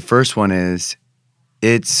places. The first one is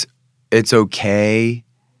it's okay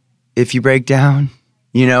if you break down.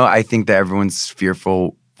 You know, I think that everyone's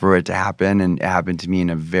fearful for it to happen, and it happened to me in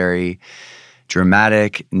a very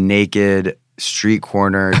dramatic, naked, street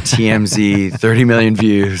corner, TMZ, 30 million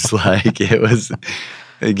views. Like, it was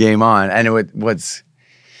a game on. And what's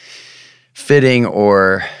fitting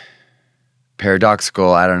or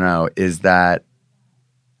paradoxical, I don't know, is that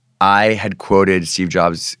I had quoted Steve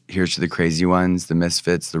Jobs' "Here's to the crazy ones, the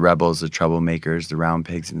misfits, the rebels, the troublemakers, the round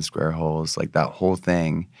pegs and square holes," like that whole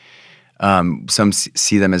thing. Some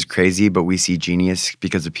see them as crazy, but we see genius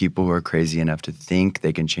because the people who are crazy enough to think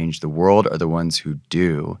they can change the world are the ones who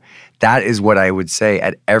do. That is what I would say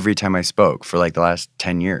at every time I spoke for like the last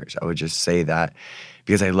 10 years. I would just say that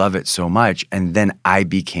because I love it so much. And then I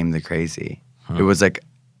became the crazy. It was like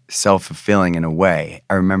self-fulfilling in a way.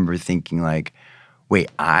 I remember thinking like,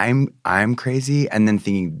 wait, I'm crazy? And then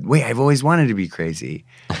thinking, wait, I've always wanted to be crazy.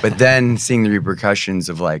 But then seeing the repercussions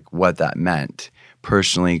of like what that meant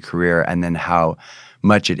personally, career, and then how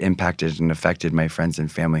much it impacted and affected my friends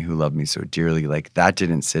and family who loved me so dearly. Like, that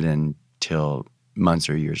didn't sit in till months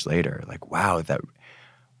or years later. Like, wow, well,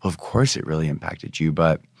 of course it really impacted you.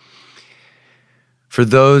 But for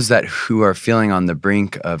those who are feeling on the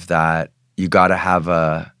brink of that, you got to have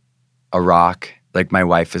a rock. Like, my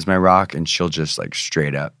wife is my rock, and she'll just like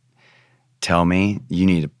straight up tell me, you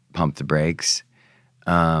need to pump the brakes.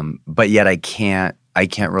 But yet I can't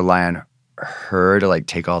rely on her to like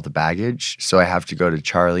take all the baggage. So I have to go to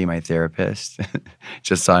Charlie, my therapist.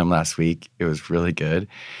 Just saw him last week. It was really good.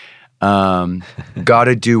 Got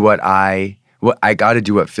to do what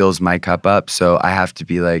fills my cup up. So I have to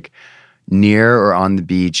be like near or on the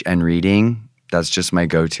beach and reading. That's just my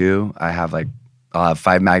go-to. I'll have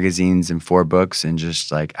 5 magazines and 4 books, and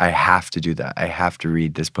just like, I have to do that. I have to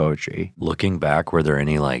read this poetry. Looking back, were there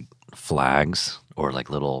any like flags or like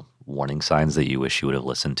little warning signs that you wish you would have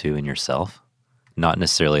listened to in yourself? Not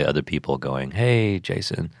necessarily other people going, hey,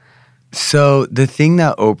 Jason. So the thing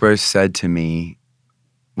that Oprah said to me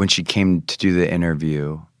when she came to do the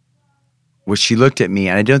interview was, she looked at me,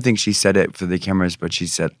 and I don't think she said it for the cameras, but she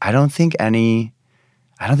said, I don't think any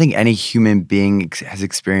human being has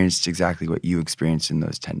experienced exactly what you experienced in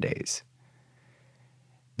those 10 days.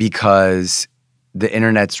 Because the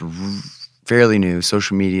internet's fairly new.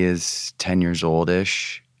 Social media is 10 years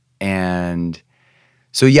old-ish. And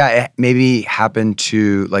so, yeah, it maybe happened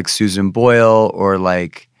to like Susan Boyle or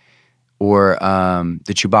the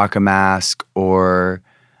Chewbacca mask or,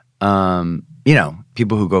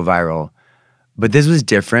 people who go viral. But this was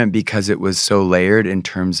different because it was so layered in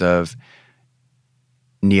terms of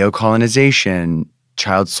neocolonization,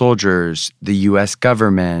 child soldiers, the U.S.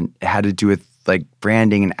 government. It had to do with like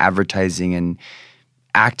branding and advertising and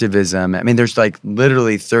activism. I mean, there's like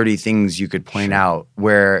literally 30 things you could point out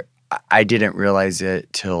where I didn't realize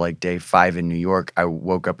it till like day 5 in New York. I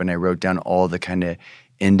woke up and I wrote down all the kind of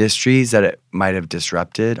industries that it might have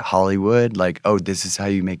disrupted. Hollywood, like, oh, this is how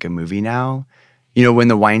you make a movie now. You know, when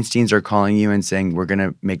the Weinsteins are calling you and saying, we're going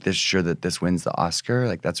to make this sure that this wins the Oscar,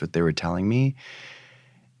 like that's what they were telling me.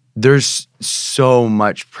 There's so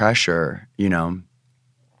much pressure,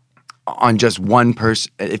 on just one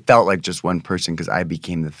person. It felt like just one person because I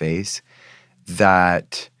became the face.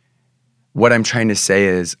 That what I'm trying to say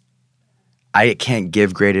is I can't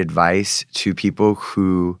give great advice to people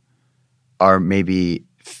who are maybe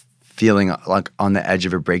feeling like on the edge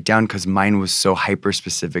of a breakdown, because mine was so hyper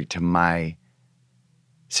specific to my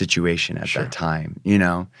situation at that time.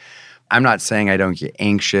 I'm not saying I don't get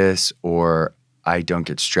anxious or I don't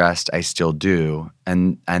get stressed. I still do.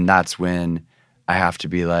 And that's when I have to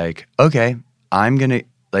be like, okay, I'm going to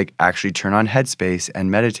like actually turn on Headspace and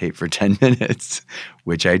meditate for 10 minutes,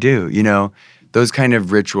 which I do. Those kind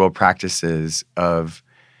of ritual practices of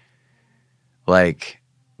like,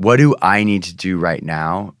 what do I need to do right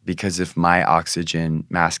now? Because if my oxygen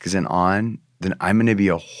mask isn't on, then I'm going to be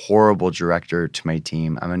a horrible director to my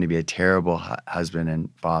team. I'm going to be a terrible husband and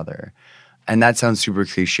father. And that sounds super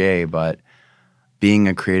cliche, but being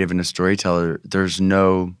a creative and a storyteller, there's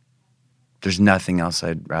nothing else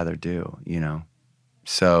I'd rather do,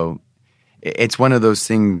 So it's one of those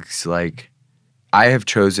things like, I have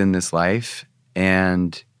chosen this life,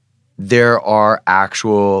 and there are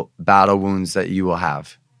actual battle wounds that you will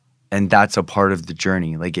have. And that's a part of the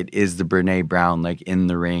journey. Like, it is the Brene Brown, like, in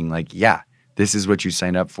the ring. Like, yeah, this is what you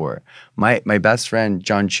signed up for. My best friend,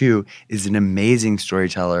 John Chu, is an amazing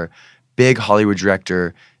storyteller, big Hollywood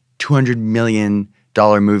director, $200 million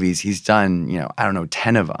movies. He's done,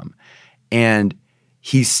 10 of them. And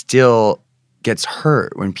he still gets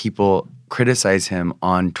hurt when people criticize him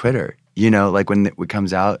on Twitter. Like when it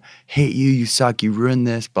comes out, hate you, you suck, you ruined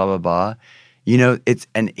this, blah, blah, blah.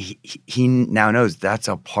 And he now knows that's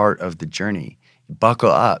a part of the journey.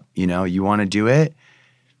 Buckle up, you want to do it.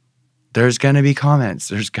 There's going to be comments.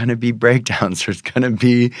 There's going to be breakdowns. There's going to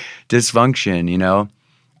be dysfunction,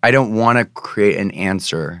 I don't want to create an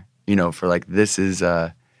answer, for like, this is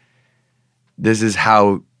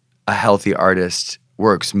how a healthy artist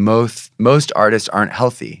works. Most artists aren't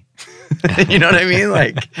healthy. You know what I mean?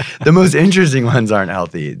 Like, the most interesting ones aren't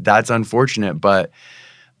healthy. That's unfortunate, but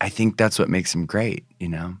I think that's what makes them great,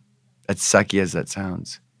 as sucky as that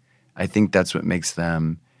sounds. I think that's what makes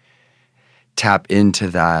them tap into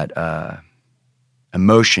that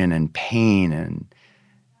emotion and pain. And,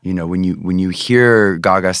 when you hear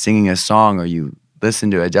Gaga singing a song or you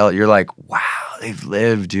listen to Adele, you're like, wow, they've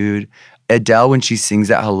lived, dude. Adele, when she sings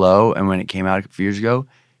that Hello, and when it came out a few years ago,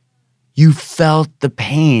 you felt the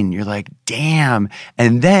pain. You're like, damn.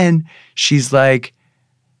 And then she's like,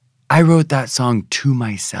 I wrote that song to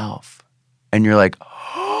myself. And you're like,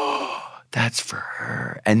 oh, that's for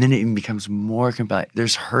her. And then it even becomes more compelling.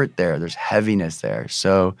 There's hurt there. There's heaviness there.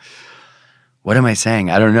 So what am I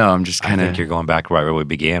saying? I don't know. I'm just kind of... I think you're going back right where we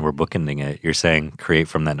began. We're bookending it. You're saying create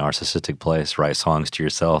from that narcissistic place. Write songs to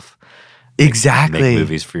yourself. Exactly. Make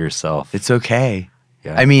movies for yourself. It's okay.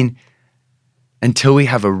 Yeah. I mean, until we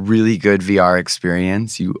have a really good VR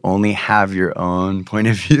experience, you only have your own point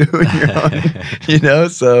of view,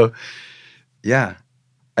 So, yeah,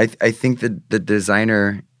 I think that the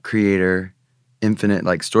designer, creator, infinite,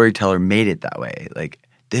 like, storyteller made it that way. Like,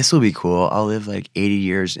 this will be cool. I'll live like 80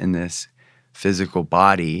 years in this physical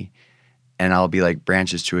body, and I'll be like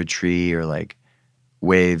branches to a tree or like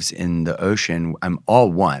waves in the ocean. I'm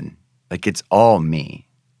all one. Like, it's all me.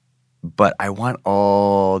 But I want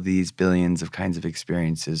all these billions of kinds of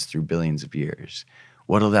experiences through billions of years.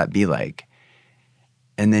 What'll that be like?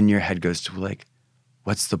 And then your head goes to like,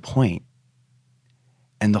 what's the point?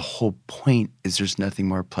 And the whole point is there's nothing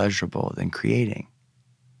more pleasurable than creating.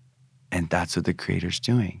 And that's what the creator's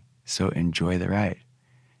doing. So enjoy the ride.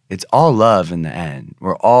 It's all love in the end.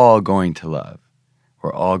 We're all going to love.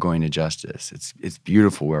 We're all going to justice. It's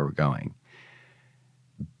beautiful where we're going.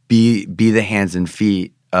 Be the hands and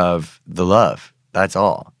feet of the love. That's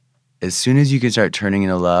all. As soon as you can start turning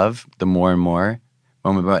into love, the more and more,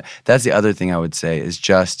 moment by moment. That's the other thing I would say is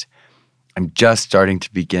I'm just starting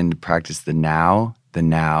to begin to practice the now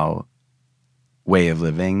way of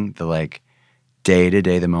living, the like day to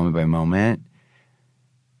day, the moment by moment.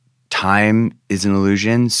 Time is an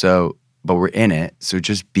illusion, but we're in it. So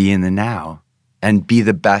just be in the now and be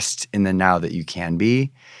the best in the now that you can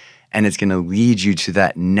be. And it's going to lead you to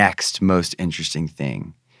that next most interesting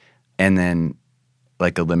thing. And then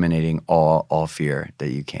like eliminating all fear that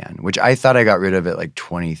you can, which I thought I got rid of at like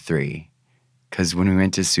 23. Because when we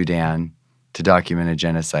went to Sudan to document a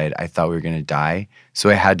genocide, I thought we were going to die. So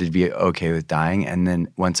I had to be okay with dying. And then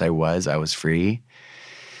once I was free.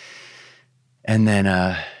 And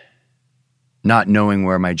then not knowing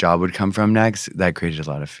where my job would come from next, that created a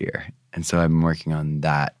lot of fear. And so I'm working on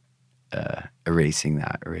that, erasing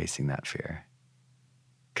that fear.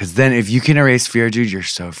 Because then if you can erase fear, dude, you're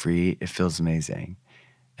so free. It feels amazing.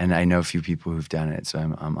 And I know a few people who've done it, so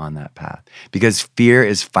I'm on that path. Because fear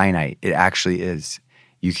is finite. It actually is.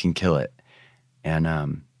 You can kill it. And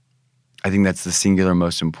I think that's the singular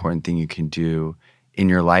most important thing you can do in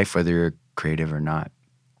your life, whether you're creative or not,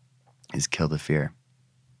 is kill the fear.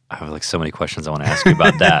 I have like so many questions I want to ask you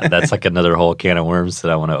about that. That's like another whole can of worms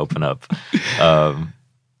that I want to open up.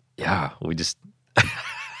 Yeah, we just...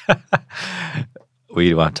 We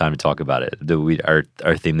don't have time to talk about it.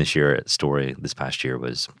 Our theme this year at Story, this past year,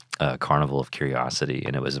 was Carnival of Curiosity,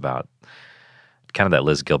 and it was about kind of that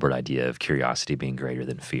Liz Gilbert idea of curiosity being greater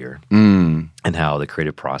than fear, and how the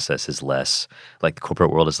creative process is less like the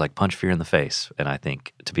corporate world is like punch fear in the face. And I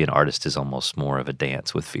think to be an artist is almost more of a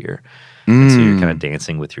dance with fear. And so you're kind of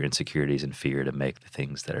dancing with your insecurities and fear to make the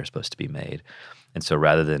things that are supposed to be made. And so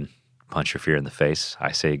rather than punch your fear in the face,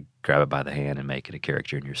 I say grab it by the hand and make it a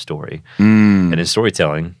character in your story. And in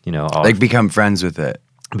storytelling, like become friends with it,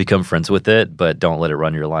 but don't let it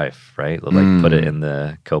run your life, right? Like put it in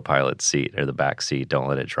the co-pilot seat or the back seat. Don't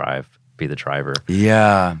let it drive. Be the driver.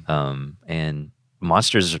 Yeah. And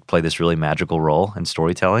monsters play this really magical role in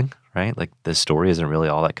storytelling, right? Like the story isn't really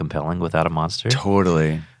all that compelling without a monster.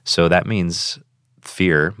 Totally. So that means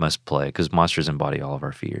fear must play, because monsters embody all of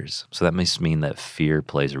our fears. So that must mean that fear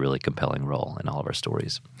plays a really compelling role in all of our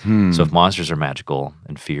stories. So if monsters are magical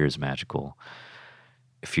and fear is magical,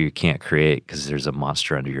 if you can't create because there's a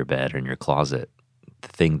monster under your bed or in your closet, the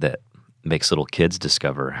thing that makes little kids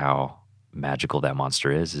discover how magical that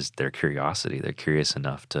monster is their curiosity. They're curious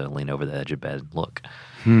enough to lean over the edge of bed and look.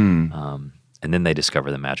 And then they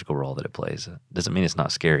discover the magical role that it plays. It doesn't mean it's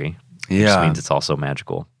not scary. It just means it's also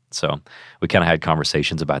magical. So we kind of had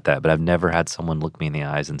conversations about that, but I've never had someone look me in the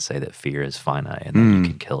eyes and say that fear is finite and that you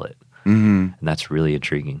can kill it. And that's really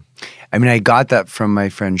intriguing. I mean, I got that from my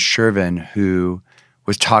friend Shervin, who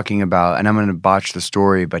was talking about, and I'm going to botch the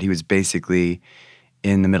story, but he was basically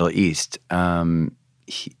in the Middle East. Because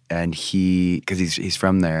he's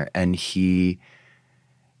from there, and he's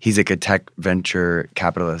like a tech venture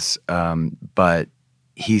capitalist. But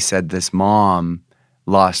he said this mom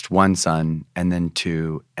lost one son, and then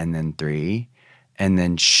two, and then three, and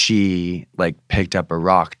then she like picked up a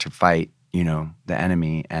rock to fight, the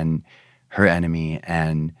enemy and her enemy,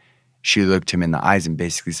 and she looked him in the eyes and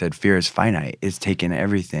basically said, "Fear is finite. It's taken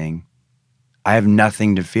everything. I have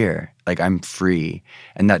nothing to fear. Like, I'm free."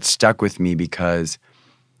 And that stuck with me because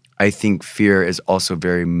I think fear is also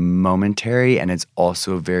very momentary, and it's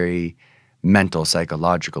also very mental,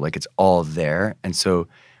 psychological. Like, it's all there. And so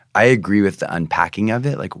I agree with the unpacking of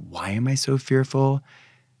it. Like, why am I so fearful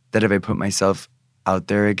that if I put myself out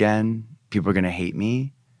there again, people are going to hate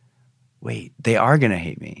me? Wait, they are going to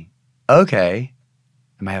hate me. Okay.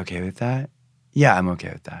 Am I okay with that? Yeah, I'm okay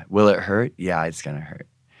with that. Will it hurt? Yeah, it's going to hurt.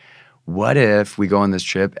 What if we go on this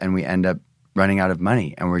trip and we end up running out of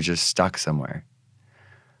money and we're just stuck somewhere?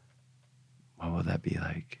 What will that be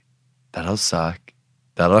like? That'll suck.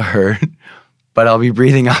 That'll hurt. But I'll be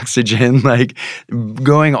breathing oxygen, like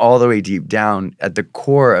going all the way deep down. At the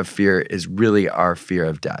core of fear is really our fear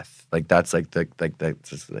of death. Like that's like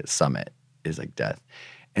the summit is like death.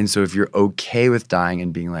 And so if you're okay with dying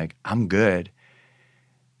and being like, I'm good,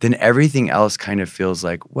 then everything else kind of feels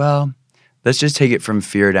like, well, let's just take it from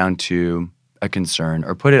fear down to a concern,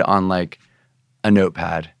 or put it on like a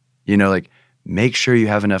notepad, like make sure you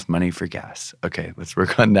have enough money for gas. Okay, let's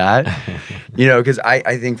work on that. Because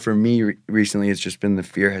I think for me recently, it's just been the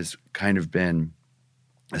fear has kind of been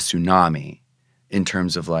a tsunami in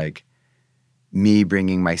terms of like me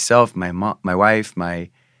bringing myself, my mom, my wife, my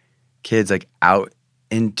kids like out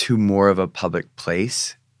into more of a public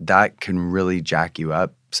place. That can really jack you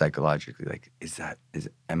up psychologically. Like,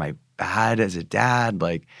 am I bad as a dad?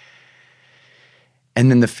 Like,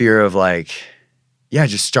 and then the fear of like, yeah,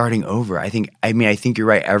 just starting over. I think you're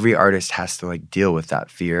right. Every artist has to like deal with that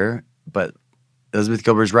fear, but Elizabeth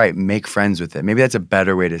Gilbert's right. Make friends with it. Maybe that's a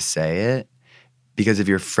better way to say it, because if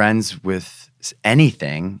you're friends with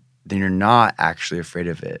anything, then you're not actually afraid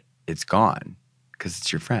of it. It's gone because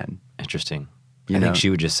it's your friend. Interesting. I think she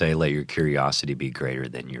would just say, let your curiosity be greater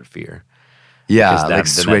than your fear. Yeah, like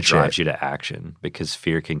switch that drives you to action, because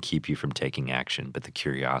fear can keep you from taking action. But the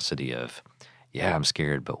curiosity of, yeah, I'm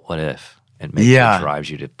scared, but what if? And maybe it drives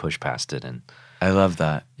you to push past it. And I love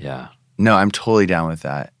that. Yeah. No, I'm totally down with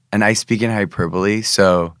that. And I speak in hyperbole,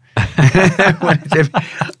 so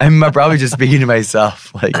I'm probably just speaking to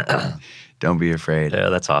myself. Like, don't be afraid. Yeah,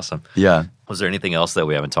 that's awesome. Yeah. Was there anything else that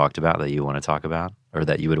we haven't talked about that you want to talk about, or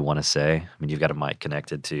that you would want to say? I mean, you've got a mic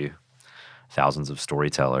connected to thousands of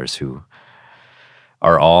storytellers who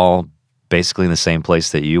are all basically in the same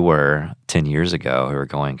place that you were 10 years ago, who are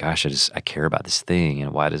going, gosh, I care about this thing,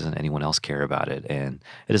 and why doesn't anyone else care about it? And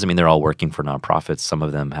it doesn't mean they're all working for nonprofits. Some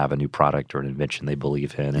of them have a new product or an invention they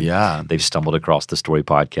believe in. And they've stumbled across the Story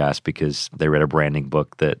Podcast because they read a branding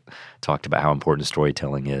book that talked about how important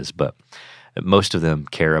storytelling is. But most of them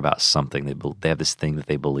care about something. They have this thing that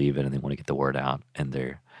they believe in, and they want to get the word out. And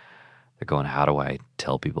they're going, how do I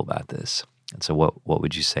tell people about this? And so what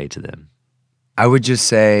would you say to them? I would just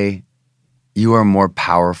say, you are more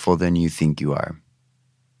powerful than you think you are.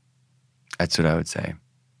 That's what I would say.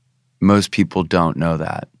 Most people don't know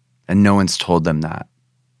that, and no one's told them that.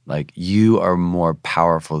 Like, you are more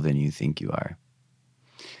powerful than you think you are.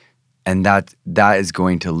 And that is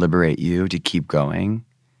going to liberate you to keep going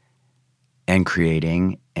and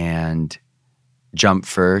creating, and jump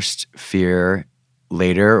first, fear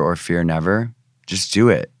later, or fear never. Just do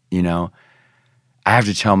it, I have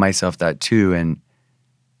to tell myself that too, and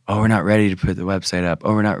oh, we're not ready to put the website up.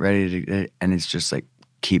 Oh, we're not ready to, and it's just like,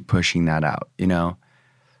 keep pushing that out,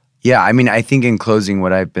 Yeah, I mean, I think in closing,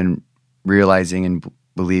 what I've been realizing and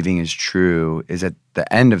believing is true is at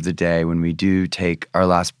the end of the day, when we do take our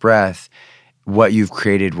last breath, what you've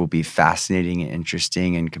created will be fascinating and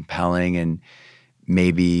interesting and compelling and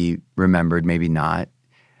maybe remembered, maybe not.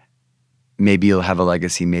 Maybe you'll have a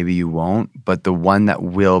legacy, maybe you won't. But the one that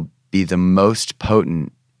will be the most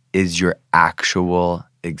potent is your actual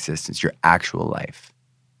existence, your actual life.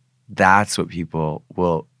 That's what people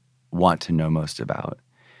will want to know most about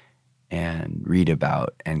and read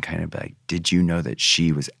about and kind of be like, did you know that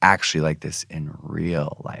she was actually like this in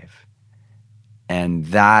real life? And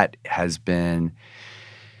that has been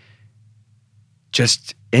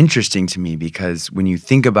just interesting to me, because when you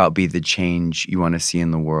think about be the change you want to see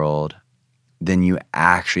in the world, then you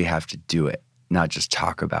actually have to do it, not just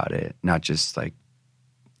talk about it, not just like,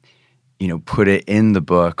 put it in the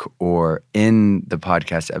book or in the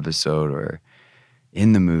podcast episode or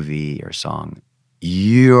in the movie or song.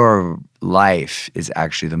 Your life is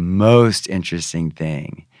actually the most interesting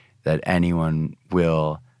thing that anyone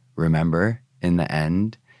will remember in the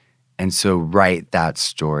end. And so write that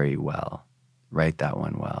story well. Write that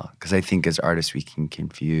one well. Because I think as artists, we can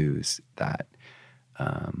confuse that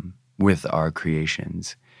with our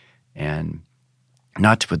creations. And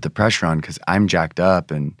not to put the pressure on, because I'm jacked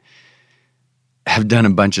up and have done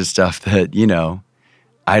a bunch of stuff that,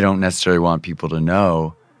 I don't necessarily want people to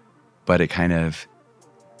know, but it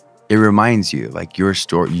reminds you, like, your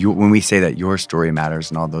story. When we say that your story matters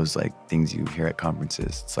and all those like things you hear at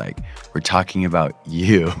conferences, it's like we're talking about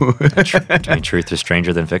you. Truth is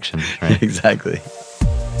stranger than fiction, right? Exactly.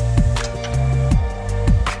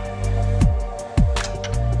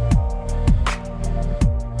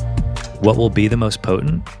 What will be the most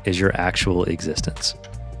potent is your actual existence,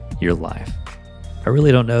 your life. I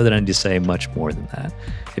really don't know that I need to say much more than that.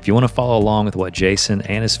 If you want to follow along with what Jason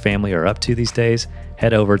and his family are up to these days,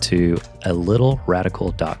 head over to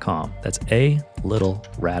alittle.radical.com. That's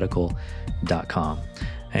alittle.radical.com.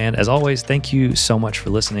 And as always, thank you so much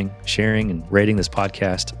for listening, sharing, and rating this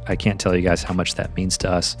podcast. I can't tell you guys how much that means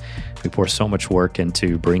to us. We pour so much work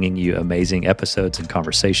into bringing you amazing episodes and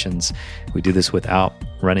conversations. We do this without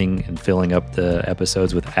running and filling up the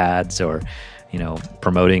episodes with ads or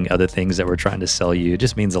promoting other things that we're trying to sell you. It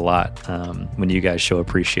just means a lot when you guys show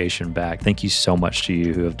appreciation back. Thank you so much to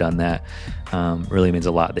you who have done that. Really means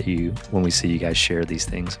a lot that when we see you guys share these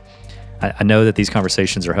things. I know that these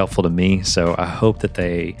conversations are helpful to me, so I hope that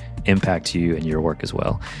they impact you and your work as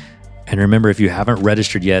well. And remember, if you haven't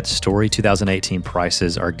registered yet, Story 2018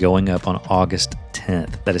 prices are going up on August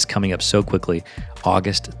 10th. That is coming up so quickly.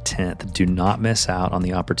 August 10th. Do not miss out on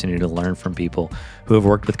the opportunity to learn from people who have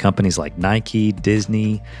worked with companies like Nike,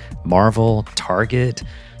 Disney, Marvel, Target.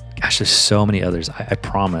 Gosh, there's so many others. I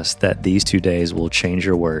promise that these 2 days will change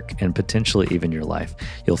your work and potentially even your life.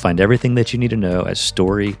 You'll find everything that you need to know at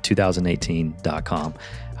story2018.com.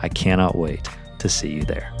 I cannot wait to see you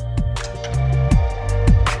there.